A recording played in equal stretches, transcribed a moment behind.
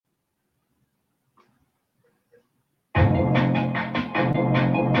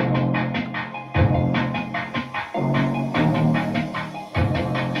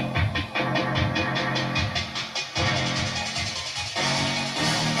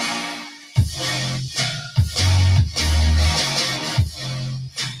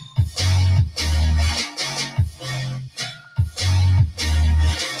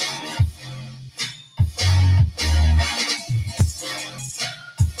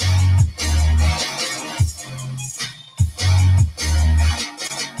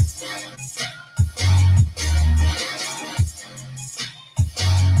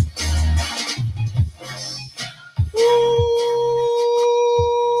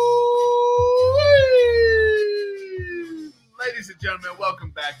gentlemen, welcome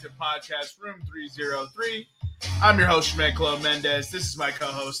back to Podcast Room 303. I'm your host, Shemeklo Mendez. This is my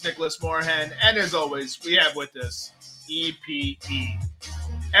co-host, Nicholas Moorhan. And as always, we have with us EPE.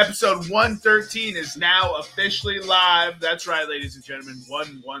 Episode 113 is now officially live. That's right, ladies and gentlemen,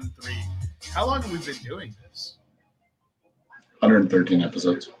 113. How long have we been doing this? 113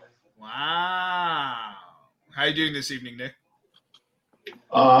 episodes. Wow. How you doing this evening, Nick?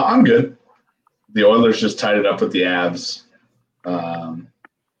 I'm good. The Oilers just tied it up with the Avs.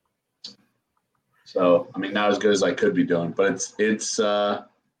 So, I mean, not as good as I could be doing, but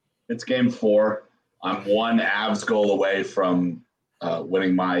it's game 4. I'm one Avs goal away from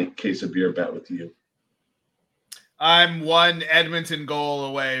winning my case of beer bet with you. I'm one Edmonton goal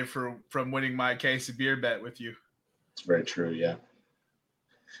away from winning my case of beer bet with you. It's very true, yeah.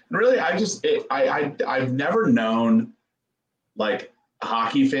 And really, I've never known like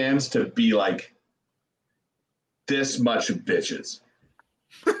hockey fans to be like this much bitches.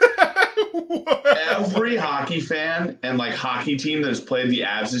 Every hockey fan and like hockey team that has played the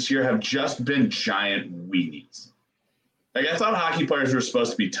Avs this year have just been giant weenies. Like I thought hockey players were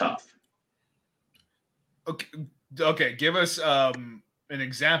supposed to be tough. Okay, give us an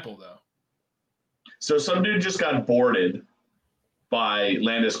example though. So some dude just got boarded by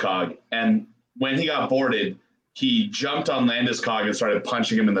Landeskog, and when he got boarded, he jumped on Landeskog and started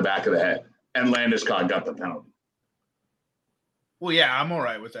punching him in the back of the head, and Landeskog got the penalty. Well, yeah, I'm all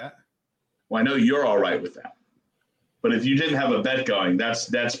right with that. Well, I know you're all right with that, but if you didn't have a bet going, that's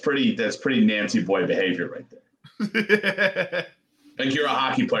pretty Nancy boy behavior right there. Like you're a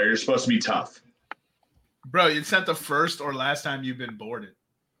hockey player, you're supposed to be tough, bro. It's not the first or last time you've been boarded,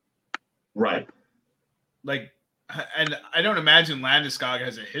 right? Like, and I don't imagine Landeskog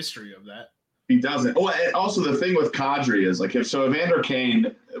has a history of that. He doesn't. Well, also the thing with Kadri is like if Evander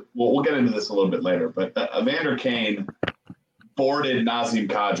Kane. We'll get into this a little bit later, but Evander Kane boarded Nazem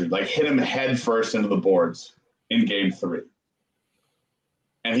Kadri, like hit him head first into the boards in game 3.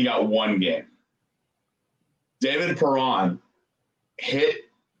 And he got 1 game. David Perron hit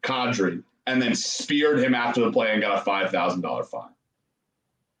Kadri and then speared him after the play and got a $5,000 fine.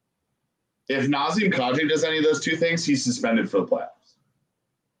 If Nazem Kadri does any of those 2 things, he's suspended for the playoffs.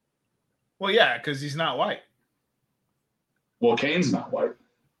 Well, yeah, because he's not white. Well, Kane's not white.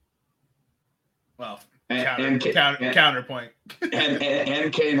 Well, counterpoint.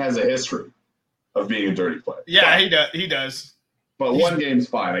 And Kane has a history of being a dirty player. Yeah, he does. But 1 game's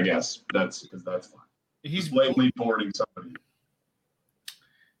fine, I guess. That's fine. He's blatantly boarding somebody.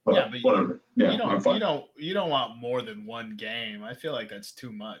 But whatever. Yeah, I'm fine. You don't want more than 1 game. I feel like that's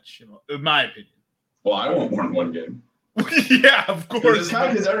too much, in my opinion. Well, I want more than 1 game. Yeah, of course.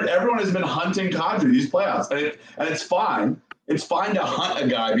 Because everyone has been hunting Kadri these playoffs, and it's fine. It's fine to hunt a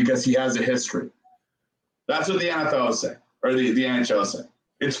guy because he has a history. That's what the NFL is saying, or the NHL is saying.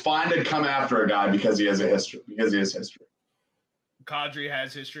 It's fine to come after a guy because he has a history. Because he has history. Kadri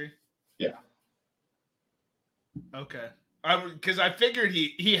has history? Yeah. Okay. Because I figured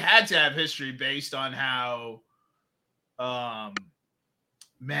he had to have history based on how,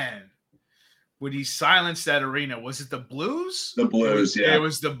 when he silenced that arena, was it the Blues? The Blues, yeah. It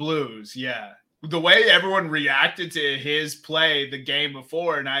was the Blues, yeah. The way everyone reacted to his play the game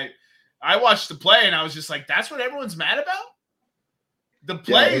before, and I watched the play and I was just like, that's what everyone's mad about?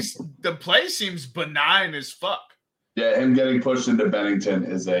 The play seems benign as fuck. Yeah, him getting pushed into Bennington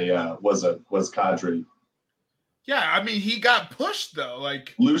was Kadri. Yeah, I mean he got pushed though,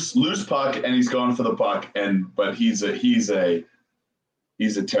 like loose puck, and he's going for the puck, but he's a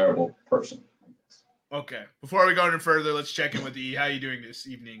terrible person. Okay. Before we go any further, let's check in with E. How are you doing this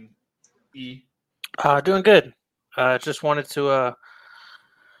evening, E? Doing good. Just wanted to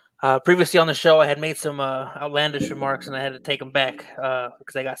previously on the show, I had made some outlandish remarks, and I had to take them back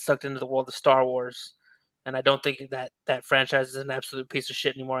because I got sucked into the world of Star Wars. And I don't think that franchise is an absolute piece of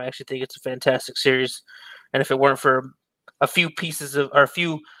shit anymore. I actually think it's a fantastic series. And if it weren't for a few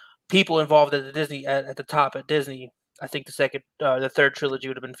people involved at the top at Disney, I think the third trilogy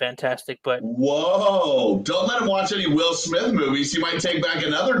would have been fantastic. But whoa! Don't let him watch any Will Smith movies. He might take back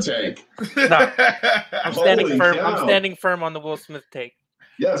another take. No, I'm standing firm. Cow. I'm standing firm on the Will Smith take.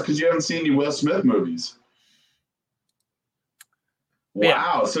 Yeah, it's because you haven't seen any Will Smith movies.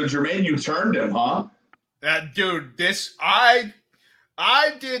 Wow. Yeah. So Jermaine, you turned him, huh? Dude, I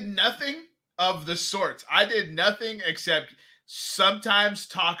did nothing of the sorts. I did nothing except sometimes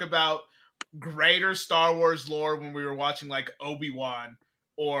talk about greater Star Wars lore when we were watching like Obi-Wan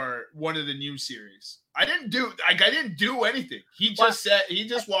or one of the new series. I didn't do anything. He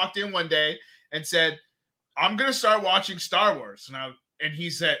just walked in one day and said, I'm going to start watching Star Wars. And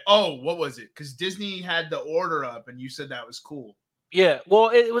he said, oh, what was it? Because Disney had the order up and you said that was cool. Yeah, well,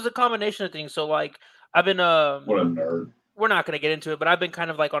 it was a combination of things. So like, I've been What a nerd. we're not going to get into it, but I've been kind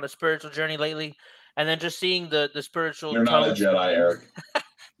of like on a spiritual journey lately, and then just seeing the spiritual. You're not a Jedi, Eric.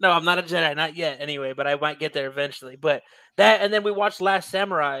 No, I'm not a Jedi, not yet. Anyway, but I might get there eventually. But that, and then we watched Last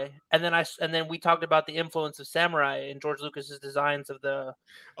Samurai, and then we talked about the influence of samurai in George Lucas's designs of the.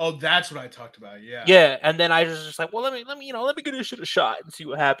 Oh, that's what I talked about. Yeah. Yeah, and then I was just like, well, let me give this shit a shot and see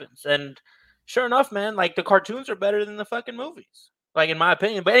what happens. And sure enough, man, like the cartoons are better than the fucking movies, like in my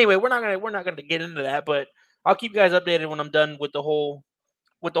opinion. But anyway, we're not gonna get into that. But I'll keep you guys updated when I'm done with the whole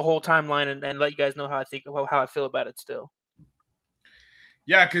timeline and let you guys know how I feel about it still.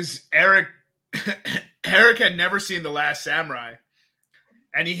 Yeah, because Eric had never seen The Last Samurai,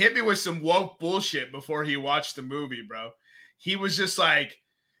 and he hit me with some woke bullshit before he watched the movie, bro. He was just like,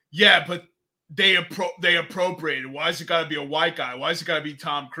 "Yeah, but they appropriated. Why is it got to be a white guy? Why is it got to be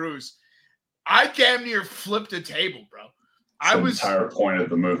Tom Cruise?" I damn near flipped the table, bro. The entire point of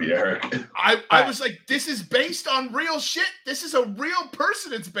the movie, Eric. I was like, this is based on real shit. This is a real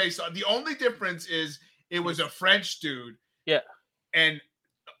person it's based on. The only difference is it was a French dude. Yeah. And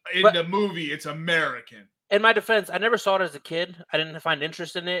in the movie, it's American. In my defense, I never saw it as a kid. I didn't find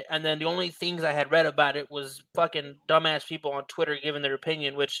interest in it. And then the only things I had read about it was fucking dumbass people on Twitter giving their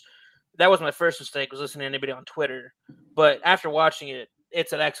opinion, which that was my first mistake, was listening to anybody on Twitter. But after watching it,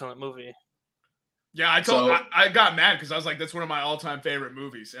 it's an excellent movie. Yeah, I got mad because I was like, that's one of my all-time favorite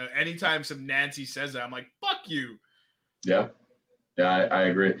movies. Anytime some Nancy says that, I'm like, fuck you. Yeah. Yeah, I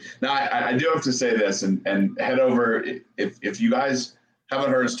agree. Now, I do have to say this and head over, if you guys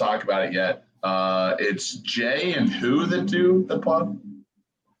haven't heard us talk about it yet, it's Jay and who that do the pod?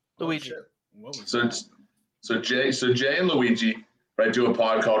 Luigi. So Jay and Luigi, right, do a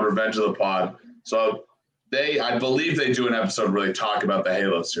pod called Revenge of the Pod. So I believe they do an episode where they talk about the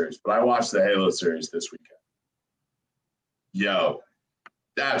Halo series, but I watched the Halo series this weekend. Yo,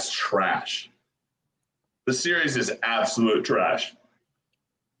 that's trash. The series is absolute trash.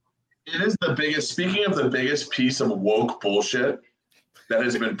 It is speaking of the biggest piece of woke bullshit that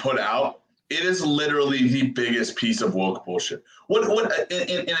has been put out, it is literally the biggest piece of woke bullshit. You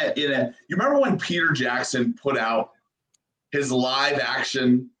remember when Peter Jackson put out his live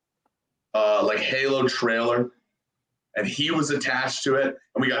action like Halo trailer, and he was attached to it,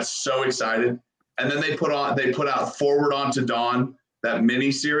 and we got so excited. And then they put out Forward Onto Dawn, that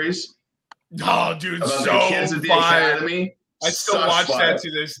mini series. Oh, dude, about so the kids at the academy. I still watch that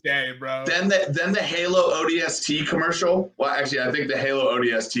to this day, bro. Then the Halo ODST commercial. Well, actually, I think the Halo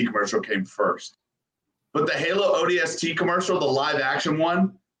ODST commercial came first. But the Halo ODST commercial, the live action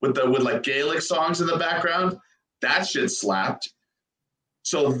one with like Gaelic songs in the background, that shit slapped.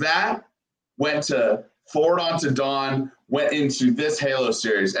 So that went to Forward Onto Dawn, went into this Halo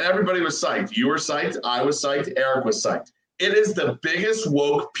series, and everybody was psyched. You were psyched, I was psyched, Eric was psyched. It is the biggest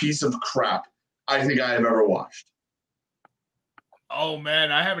woke piece of crap I think I have ever watched. Oh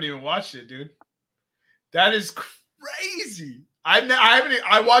man, I haven't even watched it, dude. That is crazy.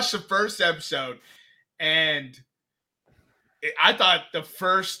 I watched the first episode, and I thought the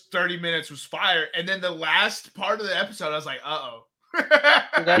first 30 minutes was fire, and then the last part of the episode, I was like, uh-oh.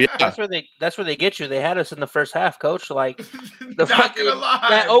 That's where they get you. They had us in the first half, coach. Like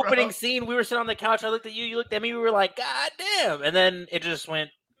that opening scene, we were sitting on the couch. I looked at you looked at me. We were like, God damn! And then it just went.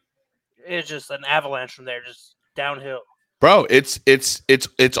 It's just an avalanche from there, just downhill. Bro, it's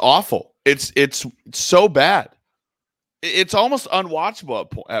awful. It's so bad. It's almost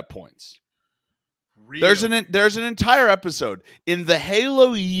unwatchable at points. Real. There's an entire episode in the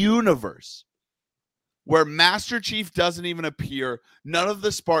Halo universe where Master Chief doesn't even appear. None of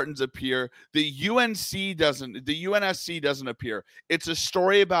the Spartans appear. The UNSC doesn't appear. It's a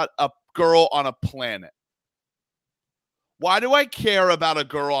story about a girl on a planet. Why do I care about a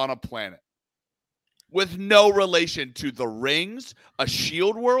girl on a planet? With no relation to the Rings, a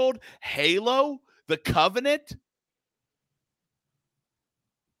Shield World, Halo, the Covenant.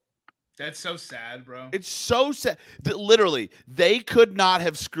 That's so sad, bro. It's so sad. Literally, they could not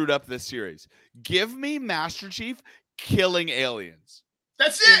have screwed up this series. Give me Master Chief killing aliens.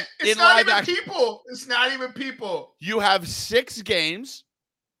 That's it. It's not even people. It's not even people. You have 6 games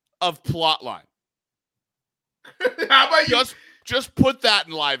of plot line. How about you? Just put that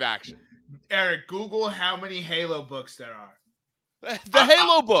in live action. Eric, Google how many Halo books there are. The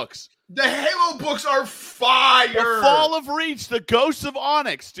Halo books. The Halo books are fire. The Fall of Reach, the Ghosts of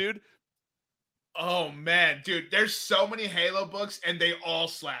Onyx, dude. Oh, man. Dude, there's so many Halo books, and they all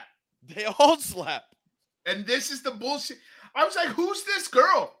slap. They all slap. And this is the bullshit. I was like, who's this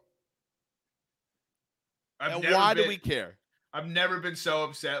girl? And why do we care? I've never been so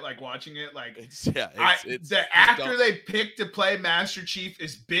upset like watching it. Like it's the actor they picked to play Master Chief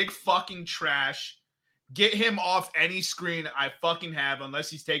is big fucking trash. Get him off any screen I fucking have, unless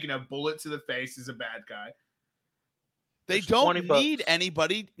he's taking a bullet to the face as a bad guy. They don't need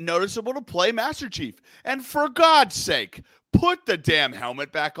anybody noticeable to play Master Chief. And for God's sake, put the damn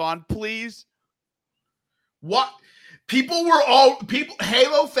helmet back on, please. What?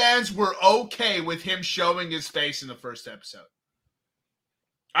 Halo fans were okay with him showing his face in the first episode.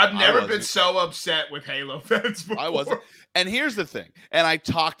 I've never been so upset with Halo fans before. I wasn't. And here's the thing. And I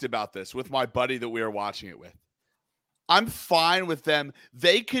talked about this with my buddy that we were watching it with. I'm fine with them.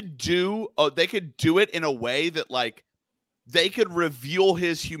 They could do it in a way that like they could reveal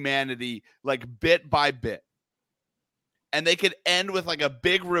his humanity like bit by bit. And they could end with like a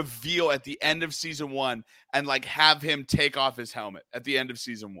big reveal at the end of season 1 and like have him take off his helmet at the end of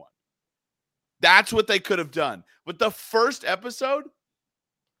season 1. That's what they could have done. But the first episode,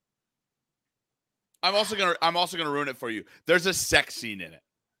 I'm also gonna ruin it for you. There's a sex scene in it.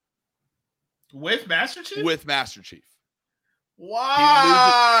 With Master Chief? With Master Chief.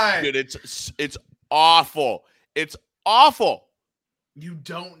 Why? Dude, it's awful. It's awful. You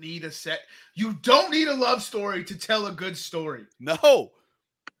don't need a love story to tell a good story. No.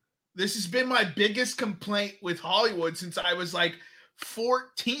 This has been my biggest complaint with Hollywood since I was like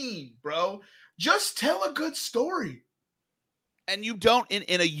 14, bro. Just tell a good story. And you don't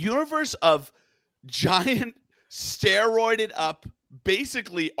in a universe of giant steroided up,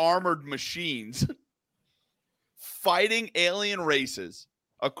 basically armored machines fighting alien races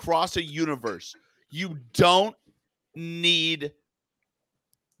across a universe. You don't need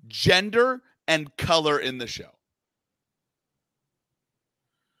gender and color in the show.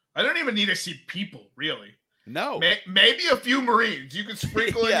 I don't even need to see people, really. No. Maybe a few Marines. You can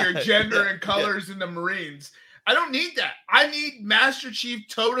sprinkle in your gender and colors in the Marines. I don't need that. I need Master Chief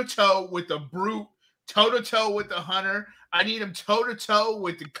toe-to-toe with the Brute, toe-to-toe with the Hunter. I need him toe-to-toe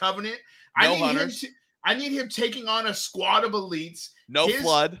with the Covenant. No Hunters. I need him taking on a squad of elites. No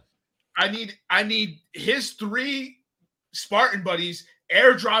Flood. I need his 3 Spartan buddies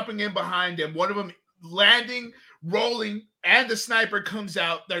airdropping in behind him. One of them landing, rolling, and the sniper comes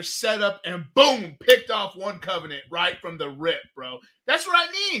out. They're set up, and boom, picked off one Covenant right from the rip, bro. That's what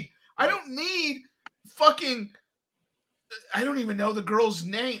I need. I don't need fucking... I don't even know the girl's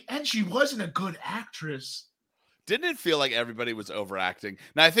name, and she wasn't a good actress. Didn't it feel like everybody was overacting?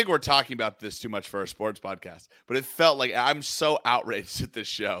 Now, I think we're talking about this too much for a sports podcast, but it felt like I'm so outraged at this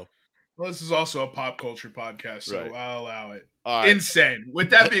show. Well, this is also a pop culture podcast, so right. I'll allow it. All right. Insane. With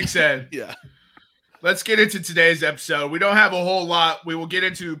that being said, yeah, let's get into today's episode. We don't have a whole lot. We will get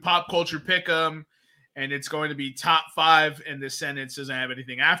into pop culture pick'em, and it's going to be top 5, and this sentence doesn't have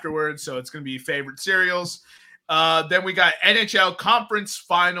anything afterwards, so it's going to be favorite cereals. Then we got NHL Conference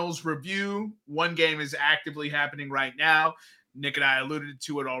Finals review. One game is actively happening right now. Nick and I alluded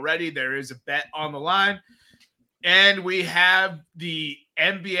to it already. There is a bet on the line. And we have the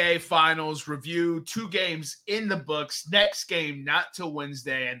NBA Finals review. 2 games in the books. Next game not till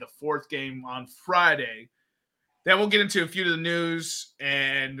Wednesday, and the 4th game on Friday. Then we'll get into a few of the news,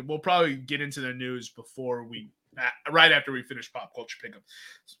 and we'll probably get into the news right after we finish Pop Culture Pick'em.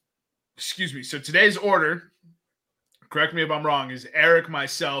 Excuse me. So today's order, correct me if I'm wrong, is Eric,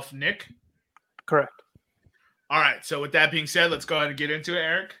 myself, Nick? Correct. All right. So with that being said, let's go ahead and get into it,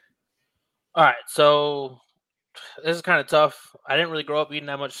 Eric. All right. So this is kind of tough. I didn't really grow up eating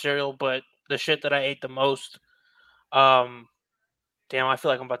that much cereal, but the shit that I ate the most, damn, I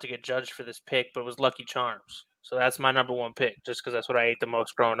feel like I'm about to get judged for this pick, but it was Lucky Charms. So that's my number 1 pick, just because that's what I ate the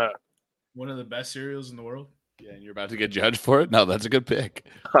most growing up. One of the best cereals in the world. Yeah, and you're about to get judged for it? No, that's a good pick.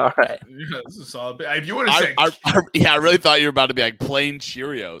 All right. Yeah, this is a solid pick. If you would have said... I really thought you were about to be like plain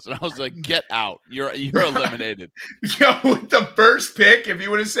Cheerios. And I was like, get out. You're eliminated. Yo, with the first pick, if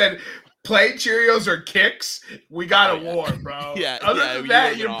you would have said plain Cheerios or Kicks, we got a war, bro. Yeah. Other than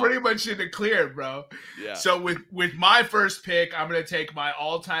that, you're pretty much in the clear, bro. Yeah. So with my first pick, I'm going to take my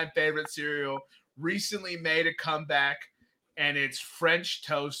all-time favorite cereal, recently made a comeback, and it's French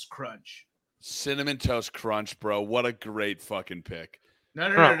Toast Crunch. Cinnamon Toast Crunch, bro. What a great fucking pick. No.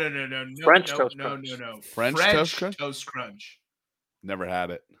 French Toast Crunch. French Toast Crunch. Never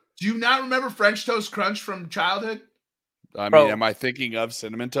had it. Do you not remember French Toast Crunch from childhood? I mean, am I thinking of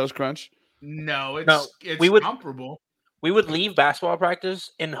Cinnamon Toast Crunch? No, it's comparable. We would leave basketball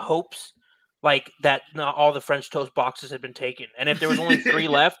practice in hopes like that not all the French toast boxes had been taken. And if there was only 3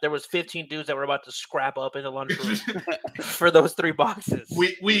 left, there was 15 dudes that were about to scrap up in the lunchroom for those 3 boxes.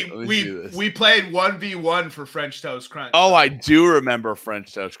 We played 1v1 for French Toast Crunch. Oh, I do remember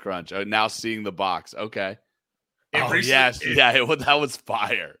French Toast Crunch. Now seeing the box. Okay. That was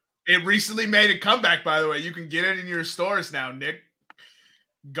fire. It recently made a comeback, by the way. You can get it in your stores now, Nick.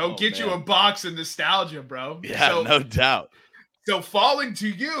 Go get you a box of nostalgia, bro. Yeah, no doubt. So Falling to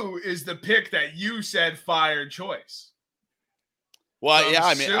You is the pick that you said fire choice. Well, so yeah,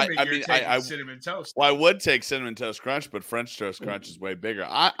 I mean, I Cinnamon Toast. Well, I would take Cinnamon Toast Crunch, but French Toast Crunch is way bigger.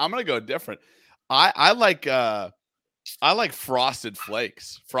 I'm gonna go different. I like Frosted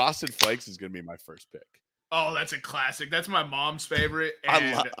Flakes. Frosted Flakes is gonna be my first pick. Oh, that's a classic. That's my mom's favorite.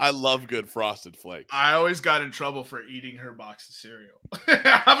 And I love good Frosted Flakes. I always got in trouble for eating her box of cereal.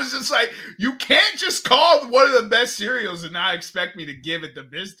 I was just like, you can't just call one of the best cereals and not expect me to give it the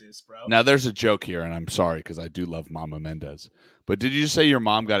business, bro. Now, there's a joke here, and I'm sorry because I do love Mama Mendez. But did you say your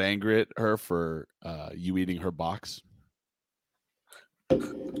mom got angry at her for you eating her box?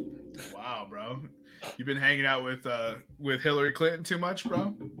 Wow, bro. You've been hanging out with Hillary Clinton too much,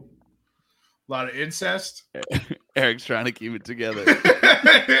 bro? A lot of incest. Eric's trying to keep it together.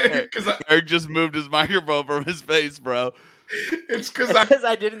 Eric just moved his microphone from his face, bro. It's because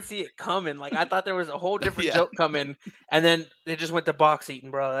I didn't see it coming. Like I thought there was a whole different joke coming, and then they just went to box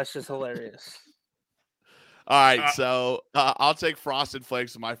eating, bro. That's just hilarious. All right, so I'll take Frosted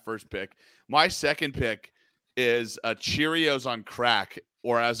Flakes as my first pick. My second pick is Cheerios on crack,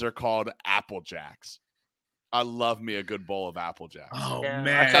 or as they're called, Apple Jacks. I love me a good bowl of Apple Jacks. Oh, yeah,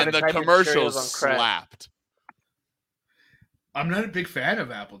 man. And the commercials slapped. I'm not a big fan of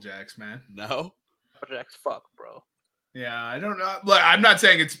Apple Jacks, man. No? Apple Jacks, fuck, bro. Yeah, I don't know. Look, I'm not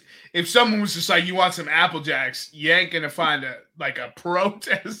saying it's if someone was just like, you want some Apple Jacks, you ain't gonna find a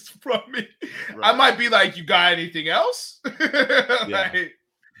protest from me. Right. I might be like, you got anything else?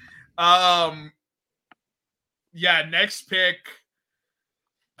 Yeah, next pick.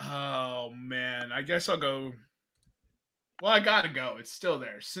 Oh man, I guess I'll go. Well, I gotta go. It's still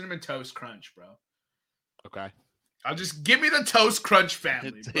there. Cinnamon Toast Crunch, bro. Okay. I'll just give me the Toast Crunch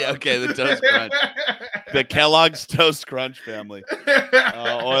family. Okay, the Toast Crunch. The Kellogg's Toast Crunch family.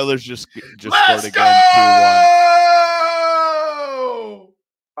 Oilers just scored again 2-1.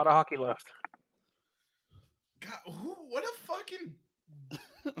 A lot of hockey left. God, what a fucking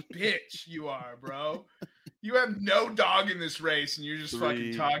bitch you are, bro. You have no dog in this race, and you're just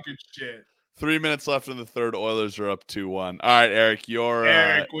fucking talking shit. 3 minutes left in the third. Oilers are up 2-1. All right, Eric,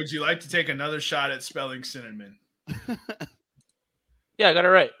 Eric, would you like to take another shot at spelling cinnamon? Yeah, I got it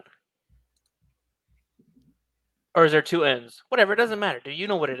right. Or is there two N's? Whatever, it doesn't matter. Do you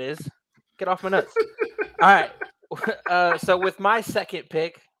know what it is? Get off my nuts. All right. So with my second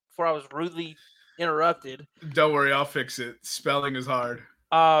pick, before I was rudely interrupted. Don't worry, I'll fix it. Spelling is hard.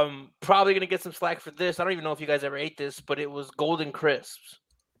 Probably gonna get some slack for this. I don't even know if you guys ever ate this, but it was Golden Crisps.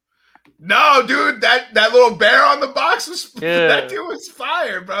 No, dude, that little bear on the box was that dude was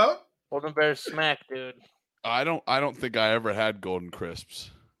fire, bro. Golden Bear smack, dude. I don't think I ever had Golden Crisps.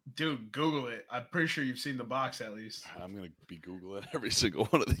 Dude, Google it. I'm pretty sure you've seen the box at least. I'm gonna be Googling every single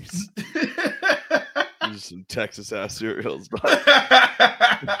one of these. These some Texas ass cereals.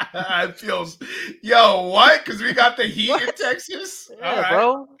 It feels, yo, what? Because we got the heat in Texas. Yeah, all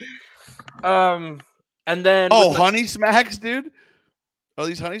right, bro. And then Honey Smacks, dude. Are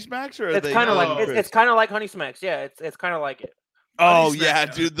these Honey Smacks or are it's they? Kind of like it's kind of like Honey Smacks. Yeah, it's kind of like it. Oh yeah,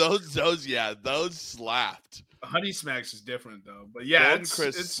 dude, those slapped. Honey Smacks is different though, but yeah, Golden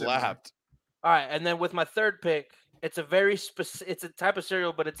Crisp slapped. All right, and then with my third pick, it's a very it's a type of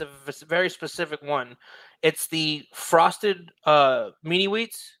cereal, but it's a very specific one. It's the frosted mini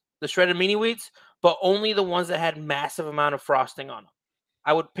wheats, the shredded mini wheats, but only the ones that had massive amount of frosting on them.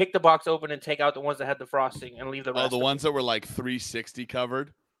 I would pick the box open and take out the ones that had the frosting and leave the rest. Oh, the ones that were like 360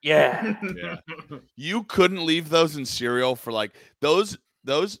 covered. Yeah. Yeah. You couldn't leave those in cereal for like the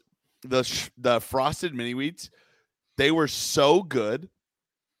frosted mini wheats. They were so good,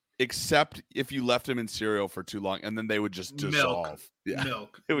 except if you left them in cereal for too long, and then they would just dissolve.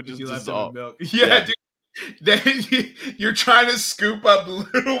 Milk. It would just dissolve. Milk. Yeah. Dude. Then you're trying to scoop up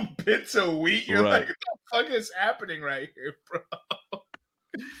little bits of wheat. You're like, what the fuck is happening right here, bro?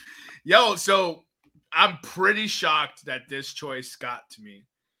 Yo, so I'm pretty shocked that this choice got to me.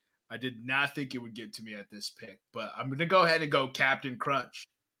 I did not think it would get to me at this pick, but I'm going to go ahead and go Captain Crunch.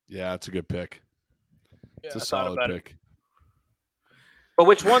 Yeah, it's a good pick. It's a solid pick. But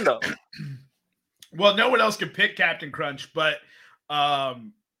which one, though? Well, no one else can pick Captain Crunch, but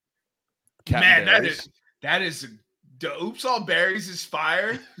man, that is the Oops All Berries is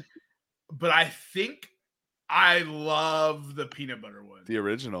fire, but I think I love the peanut butter one. The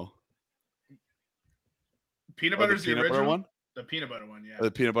original. Peanut butter is the original one? The peanut butter one, yeah.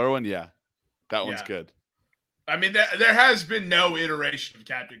 The peanut butter one, yeah. That one's good. I mean, there has been no iteration of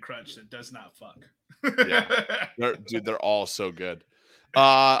Captain Crunch that does not fuck. Yeah. They're all so good.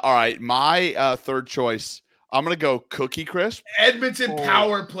 All right, my third choice. I'm gonna go Cookie Crisp, Edmonton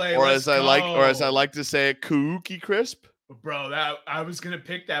power play, or as I like to say, it, Cookie Crisp. Bro, that I was gonna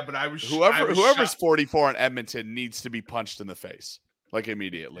pick that, but I was whoever's 44 in Edmonton needs to be punched in the face like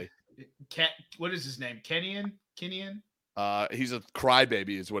immediately. What is his name? Kenyan? He's a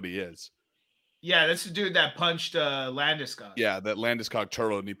crybaby, is what he is. Yeah, that's the dude that punched Landeskog. Yeah, that Landeskog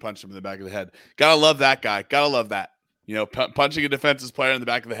turtle, and he punched him in the back of the head. Gotta love that guy. Gotta love that. You know, punching a defensive player in the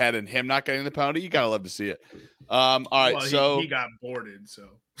back of the head and him not getting the penalty. You gotta love to see it. All right, well, so he got boarded. So,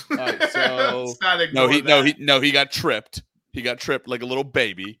 all right, so he got tripped. He got tripped like a little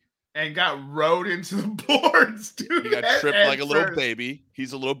baby and got rode into the boards, dude. He got tripped like a little baby.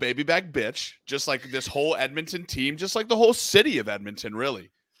 He's a little baby back bitch, just like this whole Edmonton team, just like the whole city of Edmonton, really,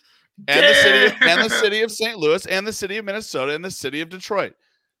 and the city of St. Louis, and the city of Minnesota, and the city of Detroit.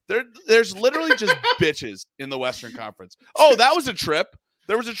 There's literally just bitches in the Western Conference. Oh, that was a trip.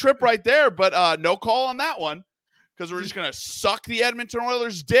 There was a trip right there, but no call on that one because we're just gonna suck the Edmonton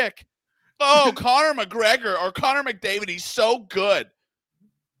Oilers' dick. Oh, Connor McGregor or Connor McDavid, he's so good.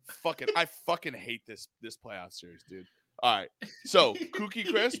 I fucking hate this playoff series, dude. All right, so Cookie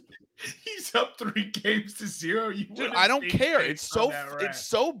Crisp, he's up 3-0. Dude, I don't care. It's so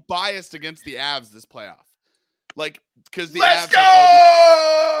biased against the Avs this playoff. Like, because the Let's Avs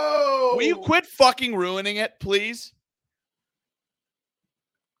go! Will you quit fucking ruining it, please?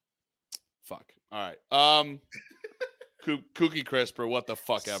 Fuck. All right. Cookie Crisp or what the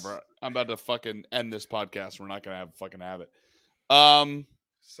fuck ever. I'm about to fucking end this podcast. We're not gonna have it. Sorry.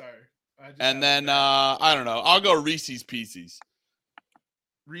 And then I don't know. I'll go Reese's Pieces.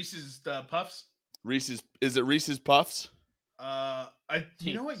 Reese's Puffs. Is it Reese's Puffs?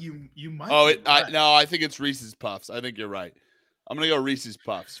 You know what? You might. Oh, I think it's Reese's Puffs. I think you're right. I'm gonna go Reese's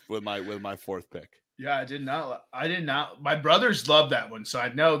Puffs with my fourth pick. Yeah, I did not. My brothers love that one, so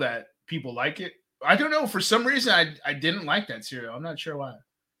I know that people like it. I don't know. For some reason, I didn't like that cereal. I'm not sure why.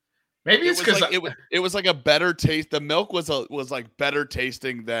 Maybe it's because it was like a better taste. The milk was like better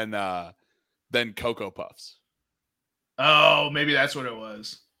tasting than Cocoa Puffs. Oh, maybe that's what it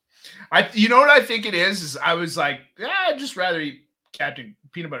was. You know what I think it is I was like, I'd just rather eat Captain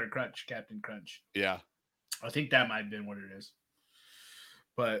Crunch. Yeah. I think that might have been what it is.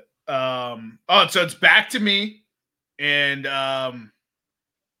 But so it's back to me. And oh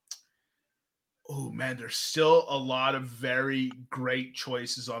man, there's still a lot of very great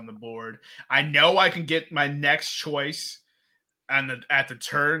choices on the board. I know I can get my next choice at the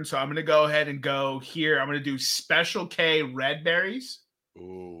turn, so I'm gonna go ahead and go here. I'm gonna do Special K red berries.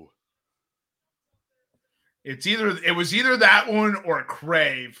 Ooh. It was either that one or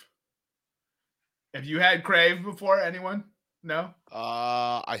Crave. Have you had Crave before? Anyone? No?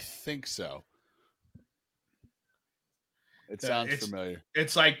 I think so. It sounds familiar.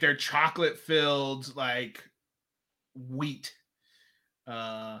 It's like they're chocolate filled, like wheat.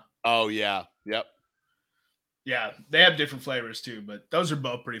 Oh yeah. Yep. Yeah, they have different flavors too, but those are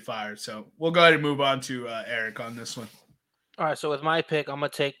both pretty fire. So we'll go ahead and move on to Eric on this one. All right, so with my pick, I'm gonna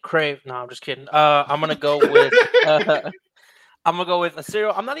take Crave. No, I'm just kidding. I'm gonna go with a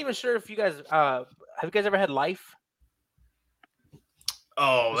cereal. I'm not even sure if you guys have you guys ever had Life?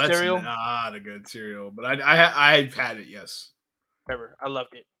 Oh, that's cereal? Not a good cereal, but I've had it. Yes, Ever. I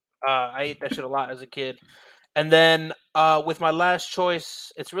loved it. I ate that shit a lot as a kid. And then with my last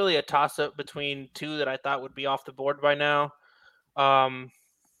choice, it's really a toss-up between two that I thought would be off the board by now. I'm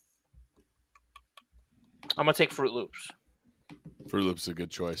gonna take Fruit Loops. Fruit Loops is a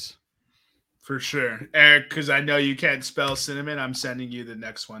good choice. For sure. Eric, because I know you can't spell cinnamon, I'm sending you the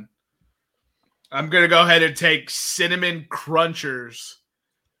next one. I'm going to go ahead and take Cinnamon Crunchers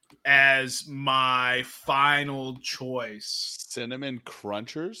as my final choice. Cinnamon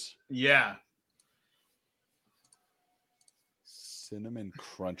Crunchers? Yeah. Cinnamon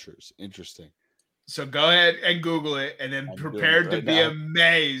Crunchers. Interesting. So go ahead and Google it and then prepare to be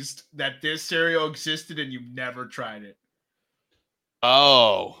amazed that this cereal existed and you've never tried it.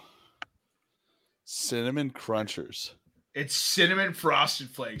 Oh. Cinnamon Crunchers. It's cinnamon frosted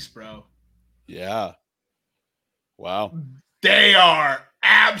flakes, bro. Yeah. Wow. They are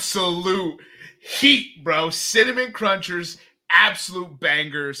absolute heat, bro. Cinnamon Crunchers, absolute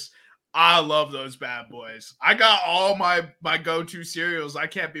bangers. I love those bad boys. I got all my go-to cereals. I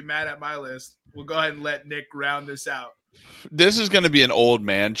can't be mad at my list. We'll go ahead and let Nick round this out. This is going to be an old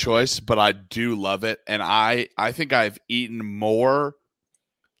man choice, but I do love it. And I think I've eaten more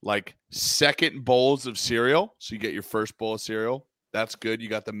like second bowls of cereal. So you get your first bowl of cereal. That's good. You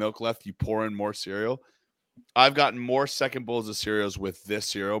got the milk left. You pour in more cereal. I've gotten more second bowls of cereals with this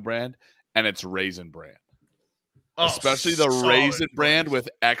cereal brand, and it's Raisin Bran. Oh, especially the Raisin Brand with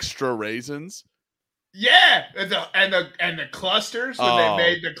extra raisins. Yeah, and the clusters when they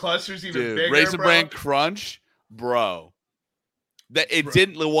made the clusters even bigger. Raisin Bran Crunch, bro. That it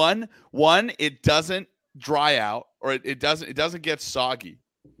didn't one it doesn't dry out, or it doesn't get soggy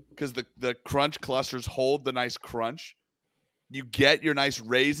because the crunch clusters hold the nice crunch. You get your nice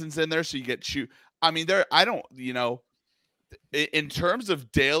raisins in there, so you get I mean, in terms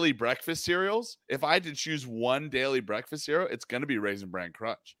of daily breakfast cereals, if I had to choose one daily breakfast cereal, it's going to be Raisin Bran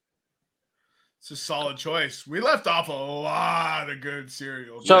Crunch. It's a solid choice. We left off a lot of good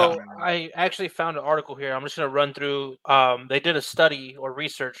cereals. So I actually found an article here. I'm just going to run through. They did a study or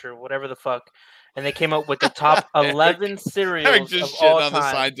research or whatever the fuck, and they came up with the top 11 cereals of all time.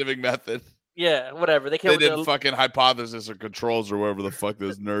 The scientific method. Yeah, whatever. They did fucking hypothesis or controls or whatever the fuck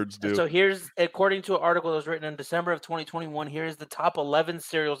those nerds do. So here's, according to an article that was written in December of 2021, here's the top 11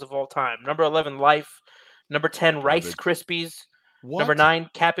 cereals of all time. Number 11, Life. Number 10, Rice Krispies. What? Number 9,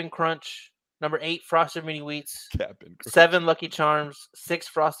 Cap'n Crunch. Number 8, Frosted Mini Wheats. 7, Lucky Charms. 6,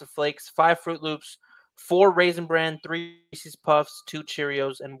 Frosted Flakes. 5, Fruit Loops. 4, Raisin Bran. 3, Reese's Puffs. 2,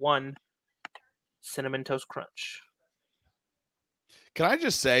 Cheerios. And 1, Cinnamon Toast Crunch. Can I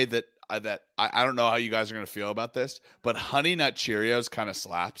just say that I don't know how you guys are going to feel about this, but Honey Nut Cheerios kind of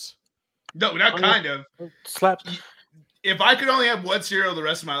slaps. No, not kind of. Slaps. If I could only have one cereal the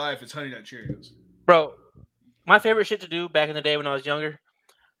rest of my life, it's Honey Nut Cheerios. Bro, my favorite shit to do back in the day when I was younger,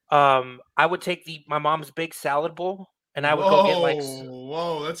 I would take my mom's big salad bowl, and I would go get like...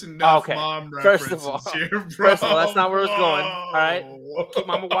 Whoa, that's enough mom references First of all, that's not where it was going, all right? Keep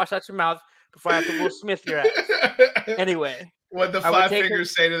mama wash out your mouth before I have to Will Smith your ass. Anyway... What the 5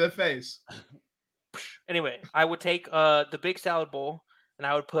 fingers say to the face? Anyway, I would take the big salad bowl, and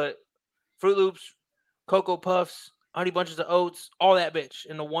I would put Fruit Loops, Cocoa Puffs, Honey Bunches of Oats, all that bitch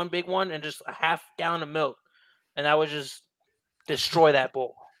in the one big one, and just a half gallon of milk. And I would just destroy that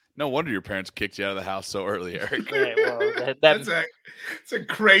bowl. No wonder your parents kicked you out of the house so early, Eric. Yeah, well, it's a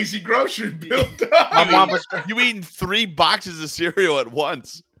crazy grocery bill. My mom was you eating 3 boxes of cereal at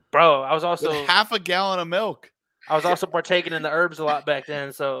once. Bro, I was also with half a gallon of milk. I was also partaking in the herbs a lot back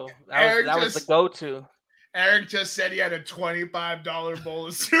then, so that was the go-to. Eric just said he had a $25 bowl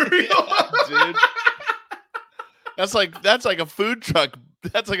of cereal, dude. That's like a food truck.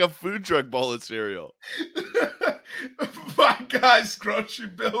 That's like a food truck bowl of cereal. My guy's grocery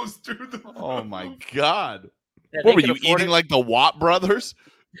bills through the roof. Oh my god! Yeah, what were you eating? Like the Watt brothers?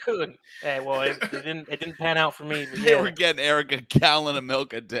 Dude, hey, well, it didn't pan out for me. They were getting Eric a gallon of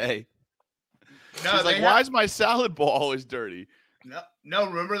milk a day. No, she's like, why is my salad bowl always dirty? No.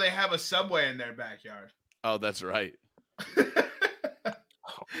 Remember they have a Subway in their backyard. Oh, that's right.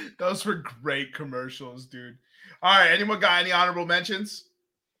 Those were great commercials, dude. All right, anyone got any honorable mentions?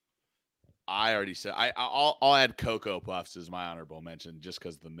 I already said I'll add Cocoa Puffs as my honorable mention just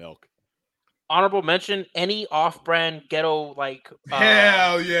because of the milk. Honorable mention: any off-brand ghetto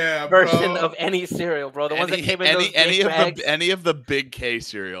hell yeah version of any cereal, bro. The ones that came in those big bags. Any of the Big K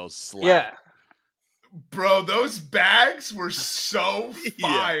cereals slap. Yeah. Bro, those bags were so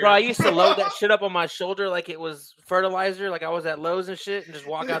fire. Bro, I used to load that shit up on my shoulder like it was fertilizer, like I was at Lowe's and shit, and just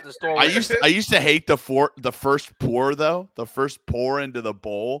walk out the store. I used to hate the first pour though, the first pour into the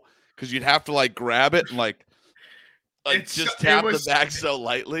bowl, because you'd have to like grab it and like just tap the bag so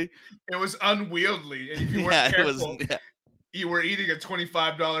lightly. It was unwieldy, and if you weren't careful, you were eating a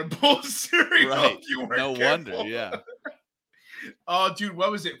 $25 bowl of cereal. Right. You weren't no careful. Wonder, yeah. Oh, dude,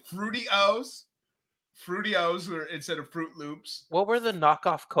 what was it? Fruity O's. Fruity O's were instead of Fruit Loops. What were the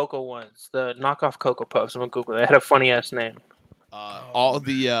knockoff Cocoa ones? The knockoff Cocoa Puffs. I'm gonna Google it. They had a funny ass name. All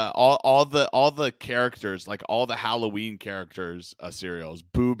the characters, like all the Halloween characters, cereals.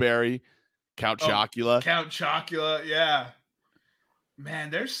 Boo Berry, Count Chocula. Count Chocula, yeah.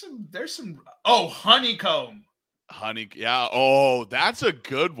 Man, there's some. Oh, Honeycomb. Yeah. Oh, that's a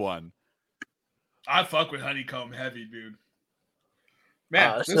good one. I fuck with Honeycomb heavy, dude.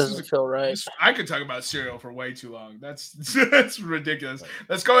 Man, this doesn't feel right. I could talk about cereal for way too long. That's ridiculous.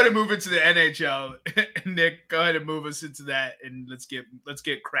 Let's go ahead and move into the NHL. Nick, go ahead and move us into that, and let's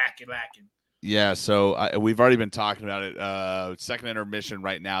get cracking lacking. Yeah, so we've already been talking about it. Second intermission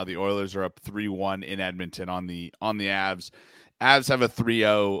right now. The Oilers are up 3-1 in Edmonton on the Avs. Avs have a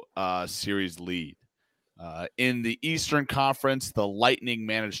 3-0 series lead. In the Eastern Conference, the Lightning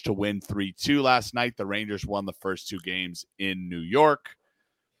managed to win 3-2 last night. The Rangers won the first 2 games in New York.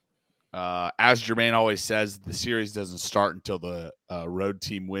 As Jermaine always says, the series doesn't start until the road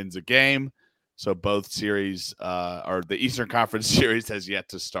team wins a game. So both series, or the Eastern Conference series has yet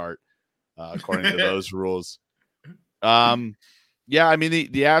to start. according to those rules. Yeah, I mean the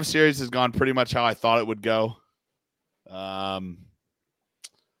Avs series has gone pretty much how I thought it would go.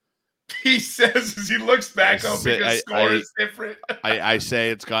 He says as he looks back, hoping the score is different. I say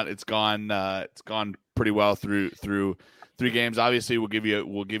it's gone pretty well through 3 games. Obviously, we'll give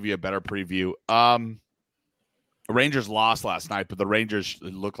you a better preview. The Rangers lost last night, but the Rangers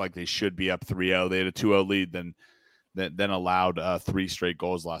look like they should be up 3-0. They had a 2-0 lead, then allowed 3 straight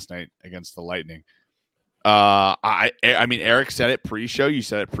goals last night against the Lightning. I mean, Eric said it pre-show. You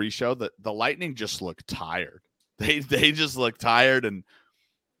said it pre-show that the Lightning just look tired. They just look tired, and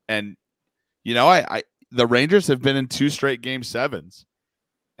you know, the Rangers have been in 2 straight game 7s,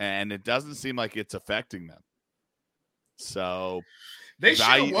 and it doesn't seem like it's affecting them. So they should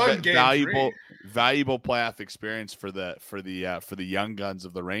have won game 3. Valuable playoff experience for the young guns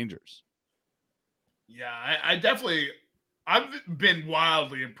of the Rangers. Yeah, I've been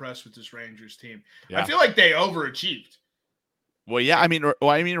wildly impressed with this Rangers team. Yeah. I feel like they overachieved. Well, yeah, I mean,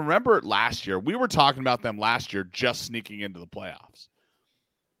 remember last year we were talking about them last year just sneaking into the playoffs.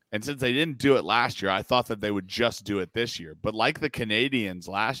 And since they didn't do it last year, I thought that they would just do it this year. But like the Canadians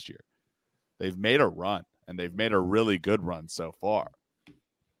last year, they've made a run, and they've made a really good run so far.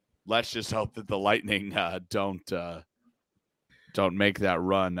 Let's just hope that the Lightning don't make that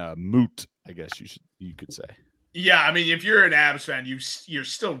run moot, I guess you could say. Yeah, I mean, if you're an Avs fan, you're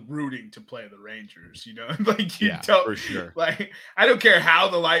still rooting to play the Rangers, you know? Like don't for sure. Like, I don't care how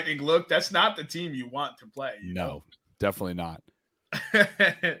the Lightning look, that's not the team you want to play. No, definitely not.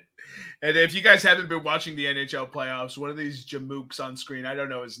 And if you guys haven't been watching the NHL playoffs, one of these Jamooks on screen, I don't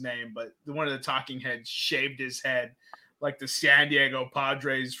know his name, but one of the talking heads shaved his head like the San Diego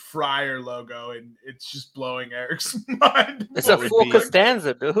Padres Friar logo, and it's just blowing Eric's mind. It's a full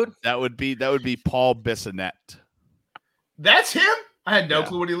Costanza, dude. That would be Paul Bissonnette. That's him? I had no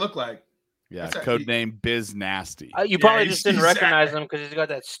clue what he looked like. Yeah, codename Biz Nasty. You probably just didn't recognize him because he's got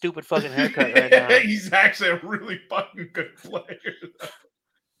that stupid fucking haircut right now. He's actually a really fucking good player.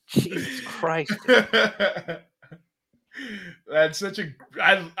 Jesus Christ. That's such a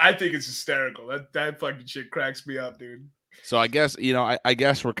I think it's hysterical. That fucking shit cracks me up, dude. So I guess, you know, I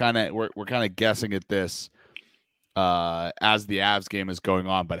guess we're kind of guessing at this as the Avs game is going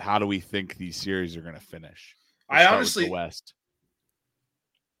on, but how do we think these series are going to finish? I honestly the West.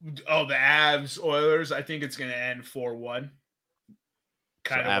 Oh, the Avs Oilers, I think it's going to end 4-1.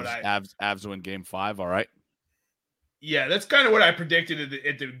 Avs win game 5, all right? Yeah, that's kind of what I predicted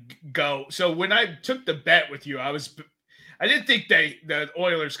it to go. So when I took the bet with you, I didn't think the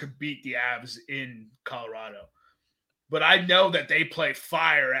Oilers could beat the Avs in Colorado. But I know that they play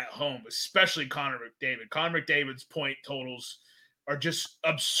fire at home, especially Connor McDavid. Connor McDavid's point totals are just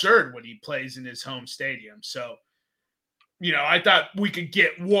absurd when he plays in his home stadium. So, you know, I thought we could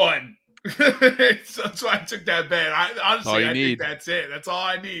get one. So I took that bet. I think that's it. That's all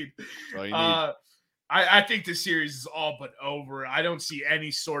I need. That's all you need. I think the series is all but over. I don't see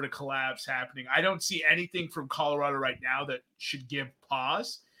any sort of collapse happening. I don't see anything from Colorado right now that should give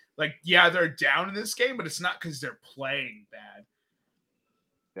pause. Like, yeah, they're down in this game, but it's not because they're playing bad.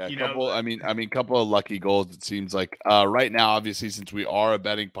 Yeah, couple of lucky goals. It seems like right now, obviously, since we are a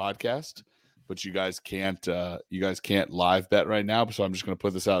betting podcast, but you guys can't live bet right now. So I'm just going to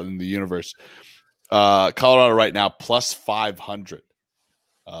put this out in the universe. Colorado right now plus 500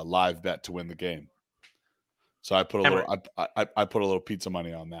 live bet to win the game. So I put I put a little pizza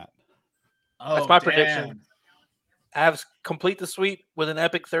money on that. Oh, that's my prediction. Avs complete the sweep with an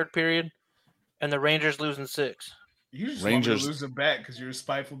epic third period, and the Rangers lose in 6. You just want me to lose a bet because you're a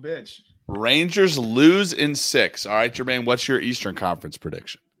spiteful bitch. Rangers lose in 6. All right, Jermaine, what's your Eastern Conference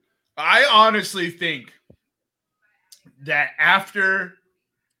prediction? I honestly think that after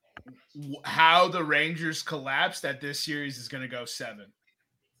how the Rangers collapsed, that this series is going to go 7.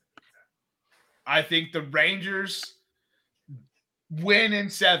 I think the Rangers win in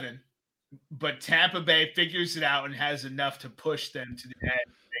 7, but Tampa Bay figures it out and has enough to push them to the end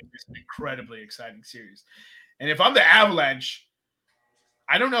and make this an incredibly exciting series. And if I'm the Avalanche,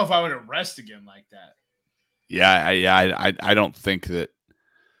 I don't know if I want to rest again like that. Yeah, I don't think that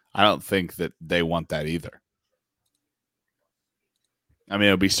they want that either. I mean,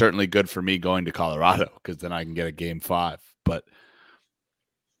 it'll be certainly good for me going to Colorado because then I can get a game 5. But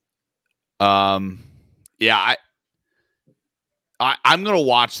yeah, I'm going to